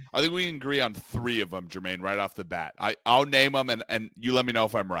on 3 of them, Jermaine, right off the bat. I'll name them and you let me know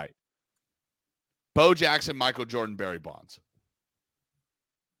if I'm right. Bo Jackson, Michael Jordan, Barry Bonds.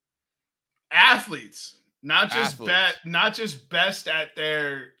 Athletes. Not just best at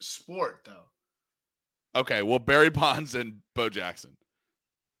their sport, though. Okay, well, Barry Bonds and Bo Jackson.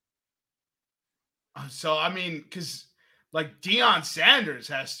 So, I mean, because, like, Deion Sanders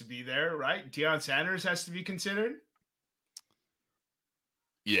has to be there, right? Deion Sanders has to be considered?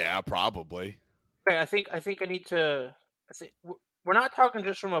 Yeah, probably. Okay, I think I need to... we're not talking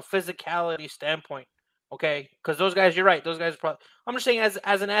just from a physicality standpoint, okay? Because those guys, you're right. Those guys probably... I'm just saying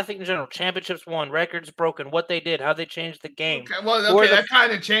as an athlete in general, championships won, records broken, what they did, how they changed the game. Okay, well, that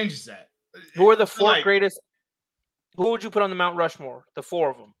kind of changes that. Who are the 4 greatest... Who would you put on the Mount Rushmore? The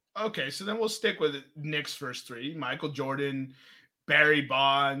 4 of them. Okay, so then we'll stick with Nick's first 3. Michael Jordan, Barry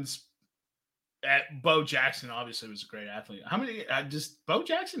Bonds, Bo Jackson obviously was a great athlete. How many does Bo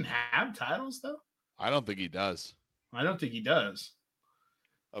Jackson have titles, though? I don't think he does. I don't think he does.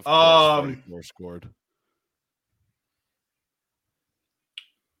 Of course, 44 scored.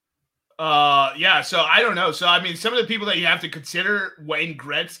 Yeah, so I don't know. So, I mean, some of the people that you have to consider, Wayne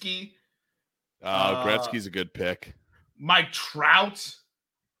Gretzky. Gretzky's a good pick. Mike Trout.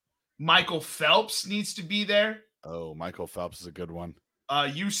 Michael Phelps needs to be there. Oh, Michael Phelps is a good one.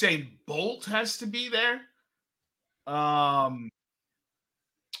 Usain Bolt has to be there. Muhammad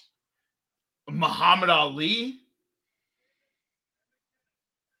Ali.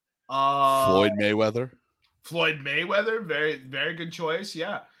 Floyd Mayweather. Very, very good choice.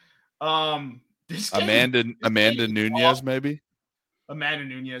 Yeah. Amanda Nunes, maybe. Amanda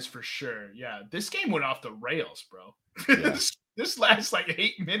Nunes for sure. Yeah. This game went off the rails, bro. Yeah. This last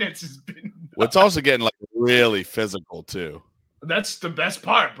 8 minutes has been. Well, it's also getting really physical too. That's the best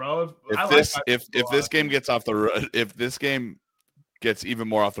part, bro. If this game gets off the if this game gets even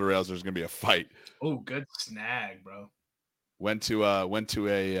more off the rails, there's gonna be a fight. Oh, good snag, bro. Went to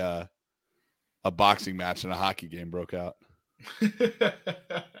a boxing match and a hockey game broke out.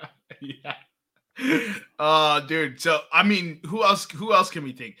 Yeah. Dude. So I mean, who else can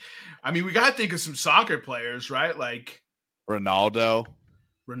we think? I mean, we gotta think of some soccer players, right? Like Ronaldo.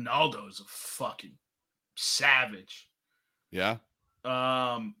 Ronaldo's a fucking savage. Yeah.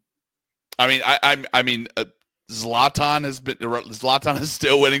 I mean, Zlatan is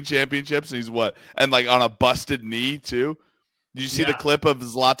still winning championships, and he's what? And like on a busted knee too. Did you see the clip of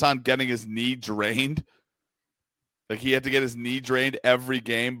Zlatan getting his knee drained? Like he had to get his knee drained every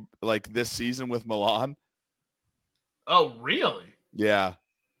game, like this season with Milan. Oh, really? Yeah.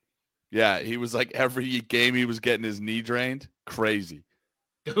 Yeah, he was like every game he was getting his knee drained. Crazy.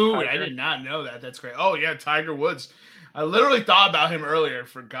 Dude, I did not know that. That's great. Oh, yeah, Tiger Woods. I literally thought about him earlier.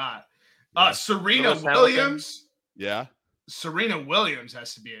 Forgot. Serena Williams. Yeah. Serena Williams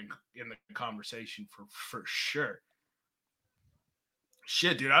has to be in the conversation for sure.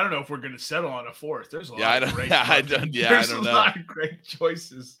 Shit, dude, I don't know if we're going to settle on a fourth. There's a lot of great There's a lot of great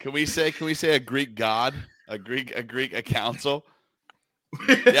choices. Can we say a Greek god? A council?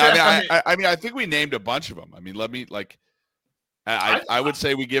 Yeah, I think we named a bunch of them. I mean, I would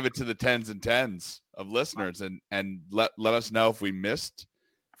say we give it to the tens and tens of listeners and let us know if we missed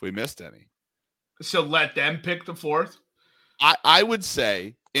any. So let them pick the fourth. I would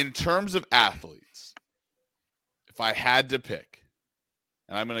say in terms of athletes, if I had to pick,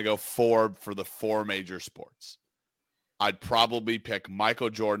 and I'm going to go for the four major sports, I'd probably pick Michael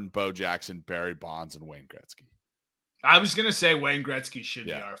Jordan, Bo Jackson, Barry Bonds, and Wayne Gretzky. I was going to say Wayne Gretzky should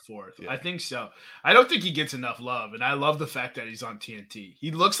be our fourth. Yeah. I think so. I don't think he gets enough love, and I love the fact that he's on TNT.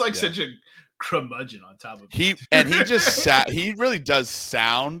 He looks like such a curmudgeon on top of it. He really does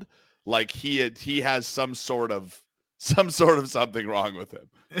sound like he has some sort of something wrong with him.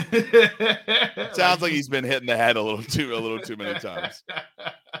 Sounds like he's been hit in the head a little too many times.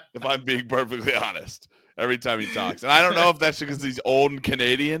 If I'm being perfectly honest, every time he talks, and I don't know if that's because he's old and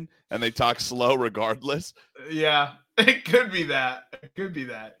Canadian and they talk slow regardless. Yeah, it could be that. It could be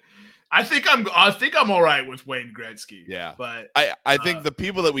that. I think I'm all right with Wayne Gretzky. Yeah, but I think the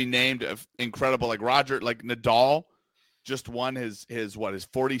people that we named are incredible, like Nadal. Just won his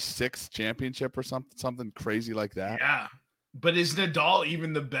 46th championship or something crazy like that. Yeah, but is Nadal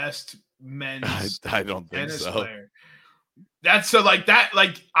even the best men's I don't think tennis so. player? That's so like that.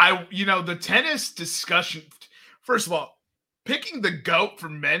 Like the tennis discussion. First of all, picking the GOAT for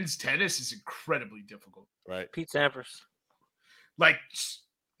men's tennis is incredibly difficult. Right, Pete Sampras. Like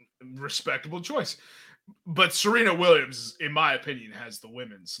respectable choice. But Serena Williams, in my opinion, has the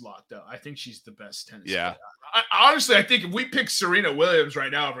women's locked up. I think she's the best tennis player. Honestly, I think if we pick Serena Williams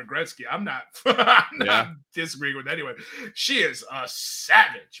right now over Gretzky, I'm not disagreeing with anyone. She is a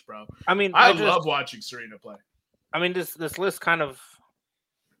savage, bro. I mean, I love watching Serena play. I mean, this list kind of,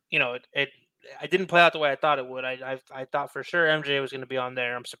 I didn't play out the way I thought it would. I thought for sure MJ was going to be on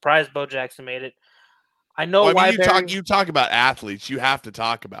there. I'm surprised Bo Jackson made it. I know why you talk about athletes, you have to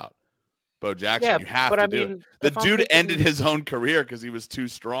talk about Bo Jackson. Yeah, you have to do it. The dude ended his own career because he was too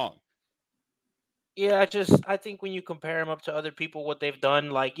strong. Yeah, I think when you compare him up to other people, what they've done,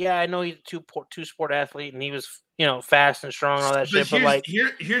 like, yeah, I know he's a two-sport athlete and he was, fast and strong and all that shit. But like,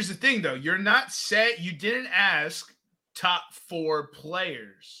 here's the thing, though. You didn't ask top four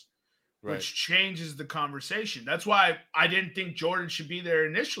players, right, which changes the conversation. That's why I didn't think Jordan should be there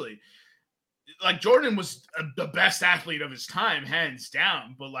initially. Like, Jordan was the best athlete of his time, hands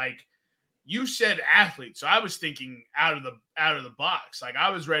down. But like, you said athlete, so I was thinking out of the box. Like,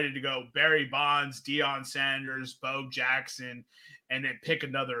 I was ready to go Barry Bonds, Deion Sanders, Bo Jackson, and then pick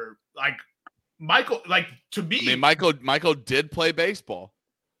another like Michael. Like, to me, I mean, Michael did play baseball,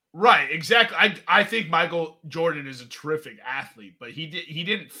 right? Exactly. I think Michael Jordan is a terrific athlete, but he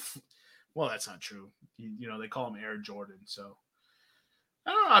didn't. Well, that's not true. They call him Air Jordan, so. I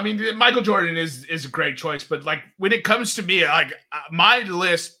don't know. I mean, Michael Jordan is a great choice, but like when it comes to me, like my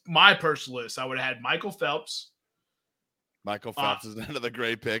personal list, I would have had Michael Phelps. Michael Phelps is another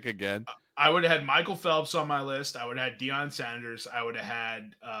great pick again. I would have had Michael Phelps on my list. I would have had Deion Sanders. I would have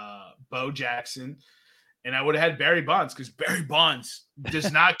had Bo Jackson, and I would have had Barry Bonds because Barry Bonds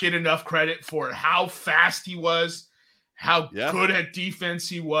does not get enough credit for how fast he was, how good at defense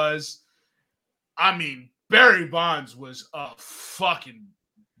he was. I mean, Barry Bonds was a fucking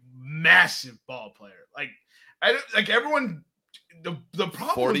massive ball player. Like everyone, the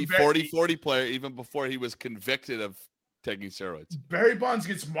problem 40 player even before he was convicted of taking steroids. Barry Bonds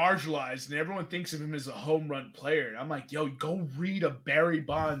gets marginalized and everyone thinks of him as a home run player. And I'm like, yo, go read a Barry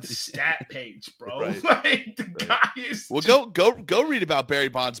Bonds stat page, bro. Right. Like the guy is go read about Barry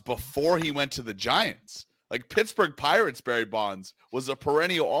Bonds before he went to the Giants. Like Pittsburgh Pirates, Barry Bonds was a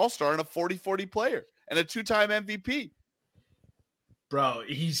perennial all-star and a 40-40 player and a 2-time MVP. Bro,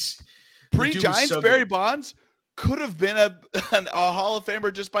 he's pre-Giants. So Barry good. Bonds could have been a Hall of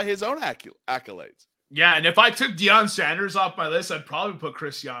Famer just by his own accolades. Yeah, and if I took Deion Sanders off my list, I'd probably put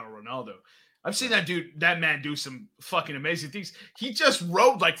Cristiano Ronaldo. I've seen that man do some fucking amazing things. He just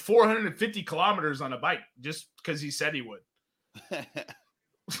rode like 450 kilometers on a bike just because he said he would.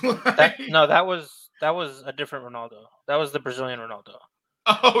 That was a different Ronaldo. That was the Brazilian Ronaldo.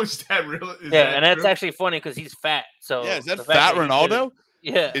 Oh, is that real? And that's actually funny because he's fat. So yeah, is that fat Ronaldo?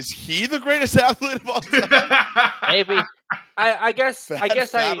 Yeah. Is he the greatest athlete of all time? Maybe. I guess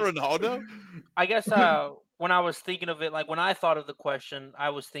Ronaldo. I guess when I was thinking of it, like when I thought of the question,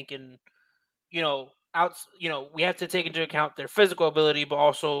 I was thinking, we have to take into account their physical ability, but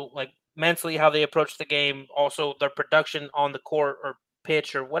also like mentally how they approach the game, also their production on the court or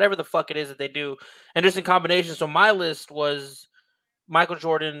pitch or whatever the fuck it is that they do, and just in combination. So my list was Michael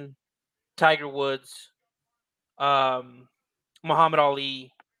Jordan, Tiger Woods, Muhammad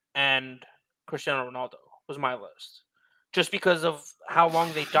Ali, and Cristiano Ronaldo was my list. Just because of how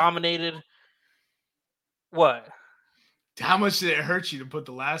long they dominated. What? How much did it hurt you to put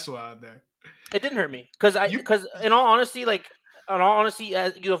the last one on there? It didn't hurt me because in all honesty,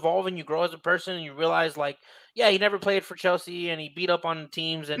 as you evolve and you grow as a person and you realize like, yeah, he never played for Chelsea and he beat up on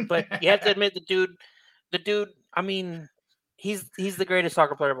teams but you have to admit the dude, I mean, he's the greatest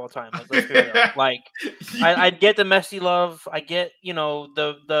soccer player of all time. Like, let's be real. Like I get the Messi love, I get,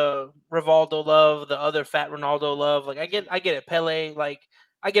 the Rivaldo love, the other fat Ronaldo love. Like I get it, Pele, like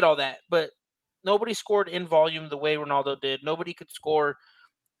I get all that, but nobody scored in volume the way Ronaldo did. Nobody could score.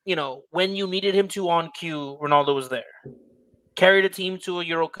 When you needed him to on cue, Ronaldo was there. Carried a team to a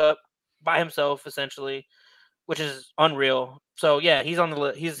Euro Cup by himself, essentially, which is unreal. So yeah, he's on the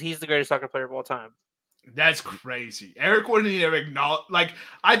list. He's the greatest soccer player of all time. That's crazy. Eric wouldn't even acknowledge. Like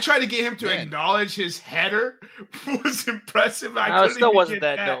I tried to get him to acknowledge his header was impressive. It still wasn't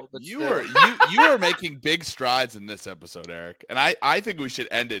that dope. You were making big strides in this episode, Eric, and I think we should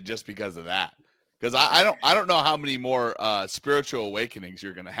end it just because of that. Because I don't know how many more spiritual awakenings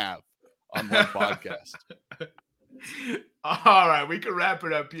you're gonna have on one podcast. All right, we can wrap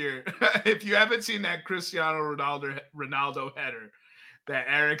it up here. If you haven't seen that Cristiano Ronaldo header that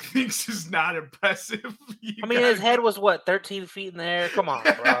Eric thinks is not impressive, his head was 13 feet in the air. Come on,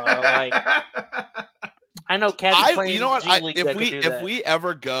 bro. Like I know Caddy playing. You know what? If we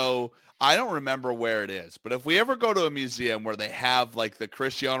ever go. I don't remember where it is, but if we ever go to a museum where they have like the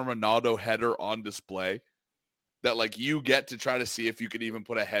Cristiano Ronaldo header on display that like you get to try to see if you can even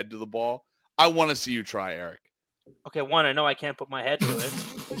put a head to the ball, I want to see you try, Eric. Okay, one, I know I can't put my head to it.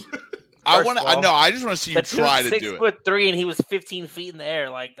 I just want to see you try to do it. 6'3" and he was 15 feet in the air.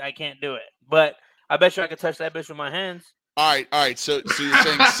 Like I can't do it, but I bet you I could touch that bitch with my hands. All right. So you're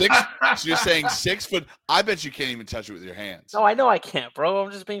saying six? So you're saying 6 foot? I bet you can't even touch it with your hands. No, I know I can't, bro.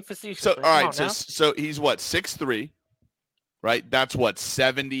 I'm just being facetious. So all right. So he's what, 6'3", right? That's what,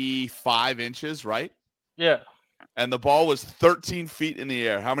 75 inches, right? Yeah. And the ball was 13 feet in the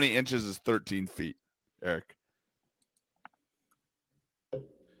air. How many inches is 13 feet, Eric?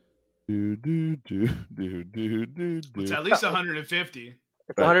 It's at least 150.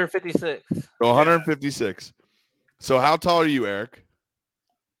 It's 156. So 156. So how tall are you, Eric?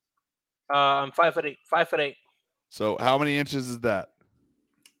 I'm 5'8". 5'8". So how many inches is that?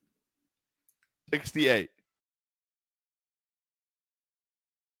 68.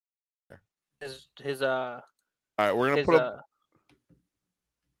 His All right, we're gonna put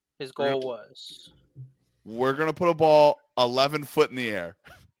his goal was. We're gonna put a ball 11 foot in the air.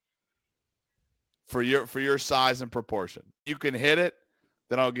 For your size and proportion. You can hit it,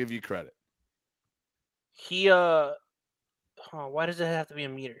 then I'll give you credit. Why does it have to be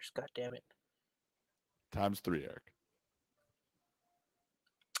in meters? God damn it. Times 3, Eric.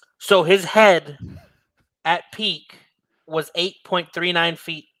 So his head at peak was 8.39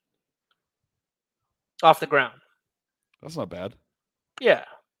 feet off the ground. That's not bad. Yeah.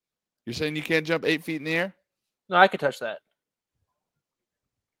 You're saying you can't jump 8 feet in the air? No, I could touch that.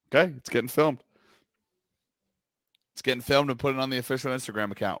 Okay, it's getting filmed. It's getting filmed and put it on the official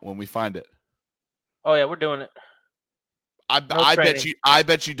Instagram account when we find it. Oh yeah, we're doing it. I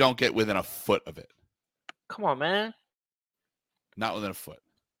bet you don't get within a foot of it. Come on, man. Not within a foot.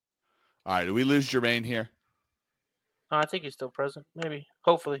 All right, did we lose Jermaine here? No, I think he's still present. Maybe.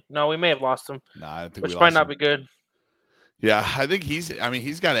 Hopefully. No, we may have lost him. No, I don't think which we might lost not him. be good. Yeah, I think he's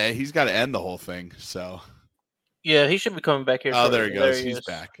got to end the whole thing. So. Yeah, he should be coming back here. Oh, there he goes. He's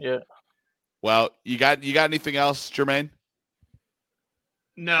back. Yeah. Well, you got anything else, Jermaine?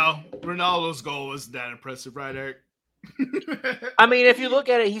 No, Ronaldo's goal wasn't that impressive, right, Eric? I mean, if you look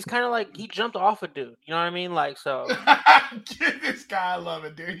at it, he's kind of like he jumped off a dude. You know what I mean? Like so. This guy, I love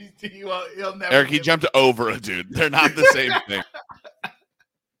it, dude. He'll never. Eric, he jumped over a dude. They're not the same thing.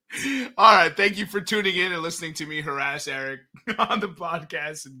 All right. Thank you for tuning in and listening to me harass Eric on the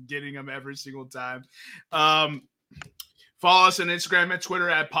podcast and getting him every single time. Follow us on Instagram and Twitter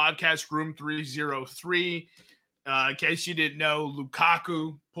at podcastroom303. In case you didn't know,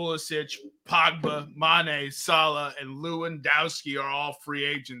 Lukaku, Pulisic, Pogba, Mane, Salah, and Lewandowski are all free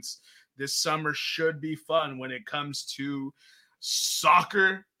agents. This summer should be fun when it comes to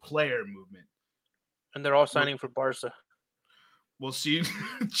soccer player movement. And they're all signing for Barca. We'll see you.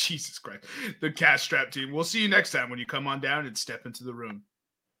 Jesus Christ. The Cash Strap team. We'll see you next time when you come on down and step into the room.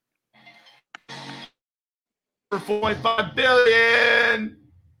 For $4.5 billion.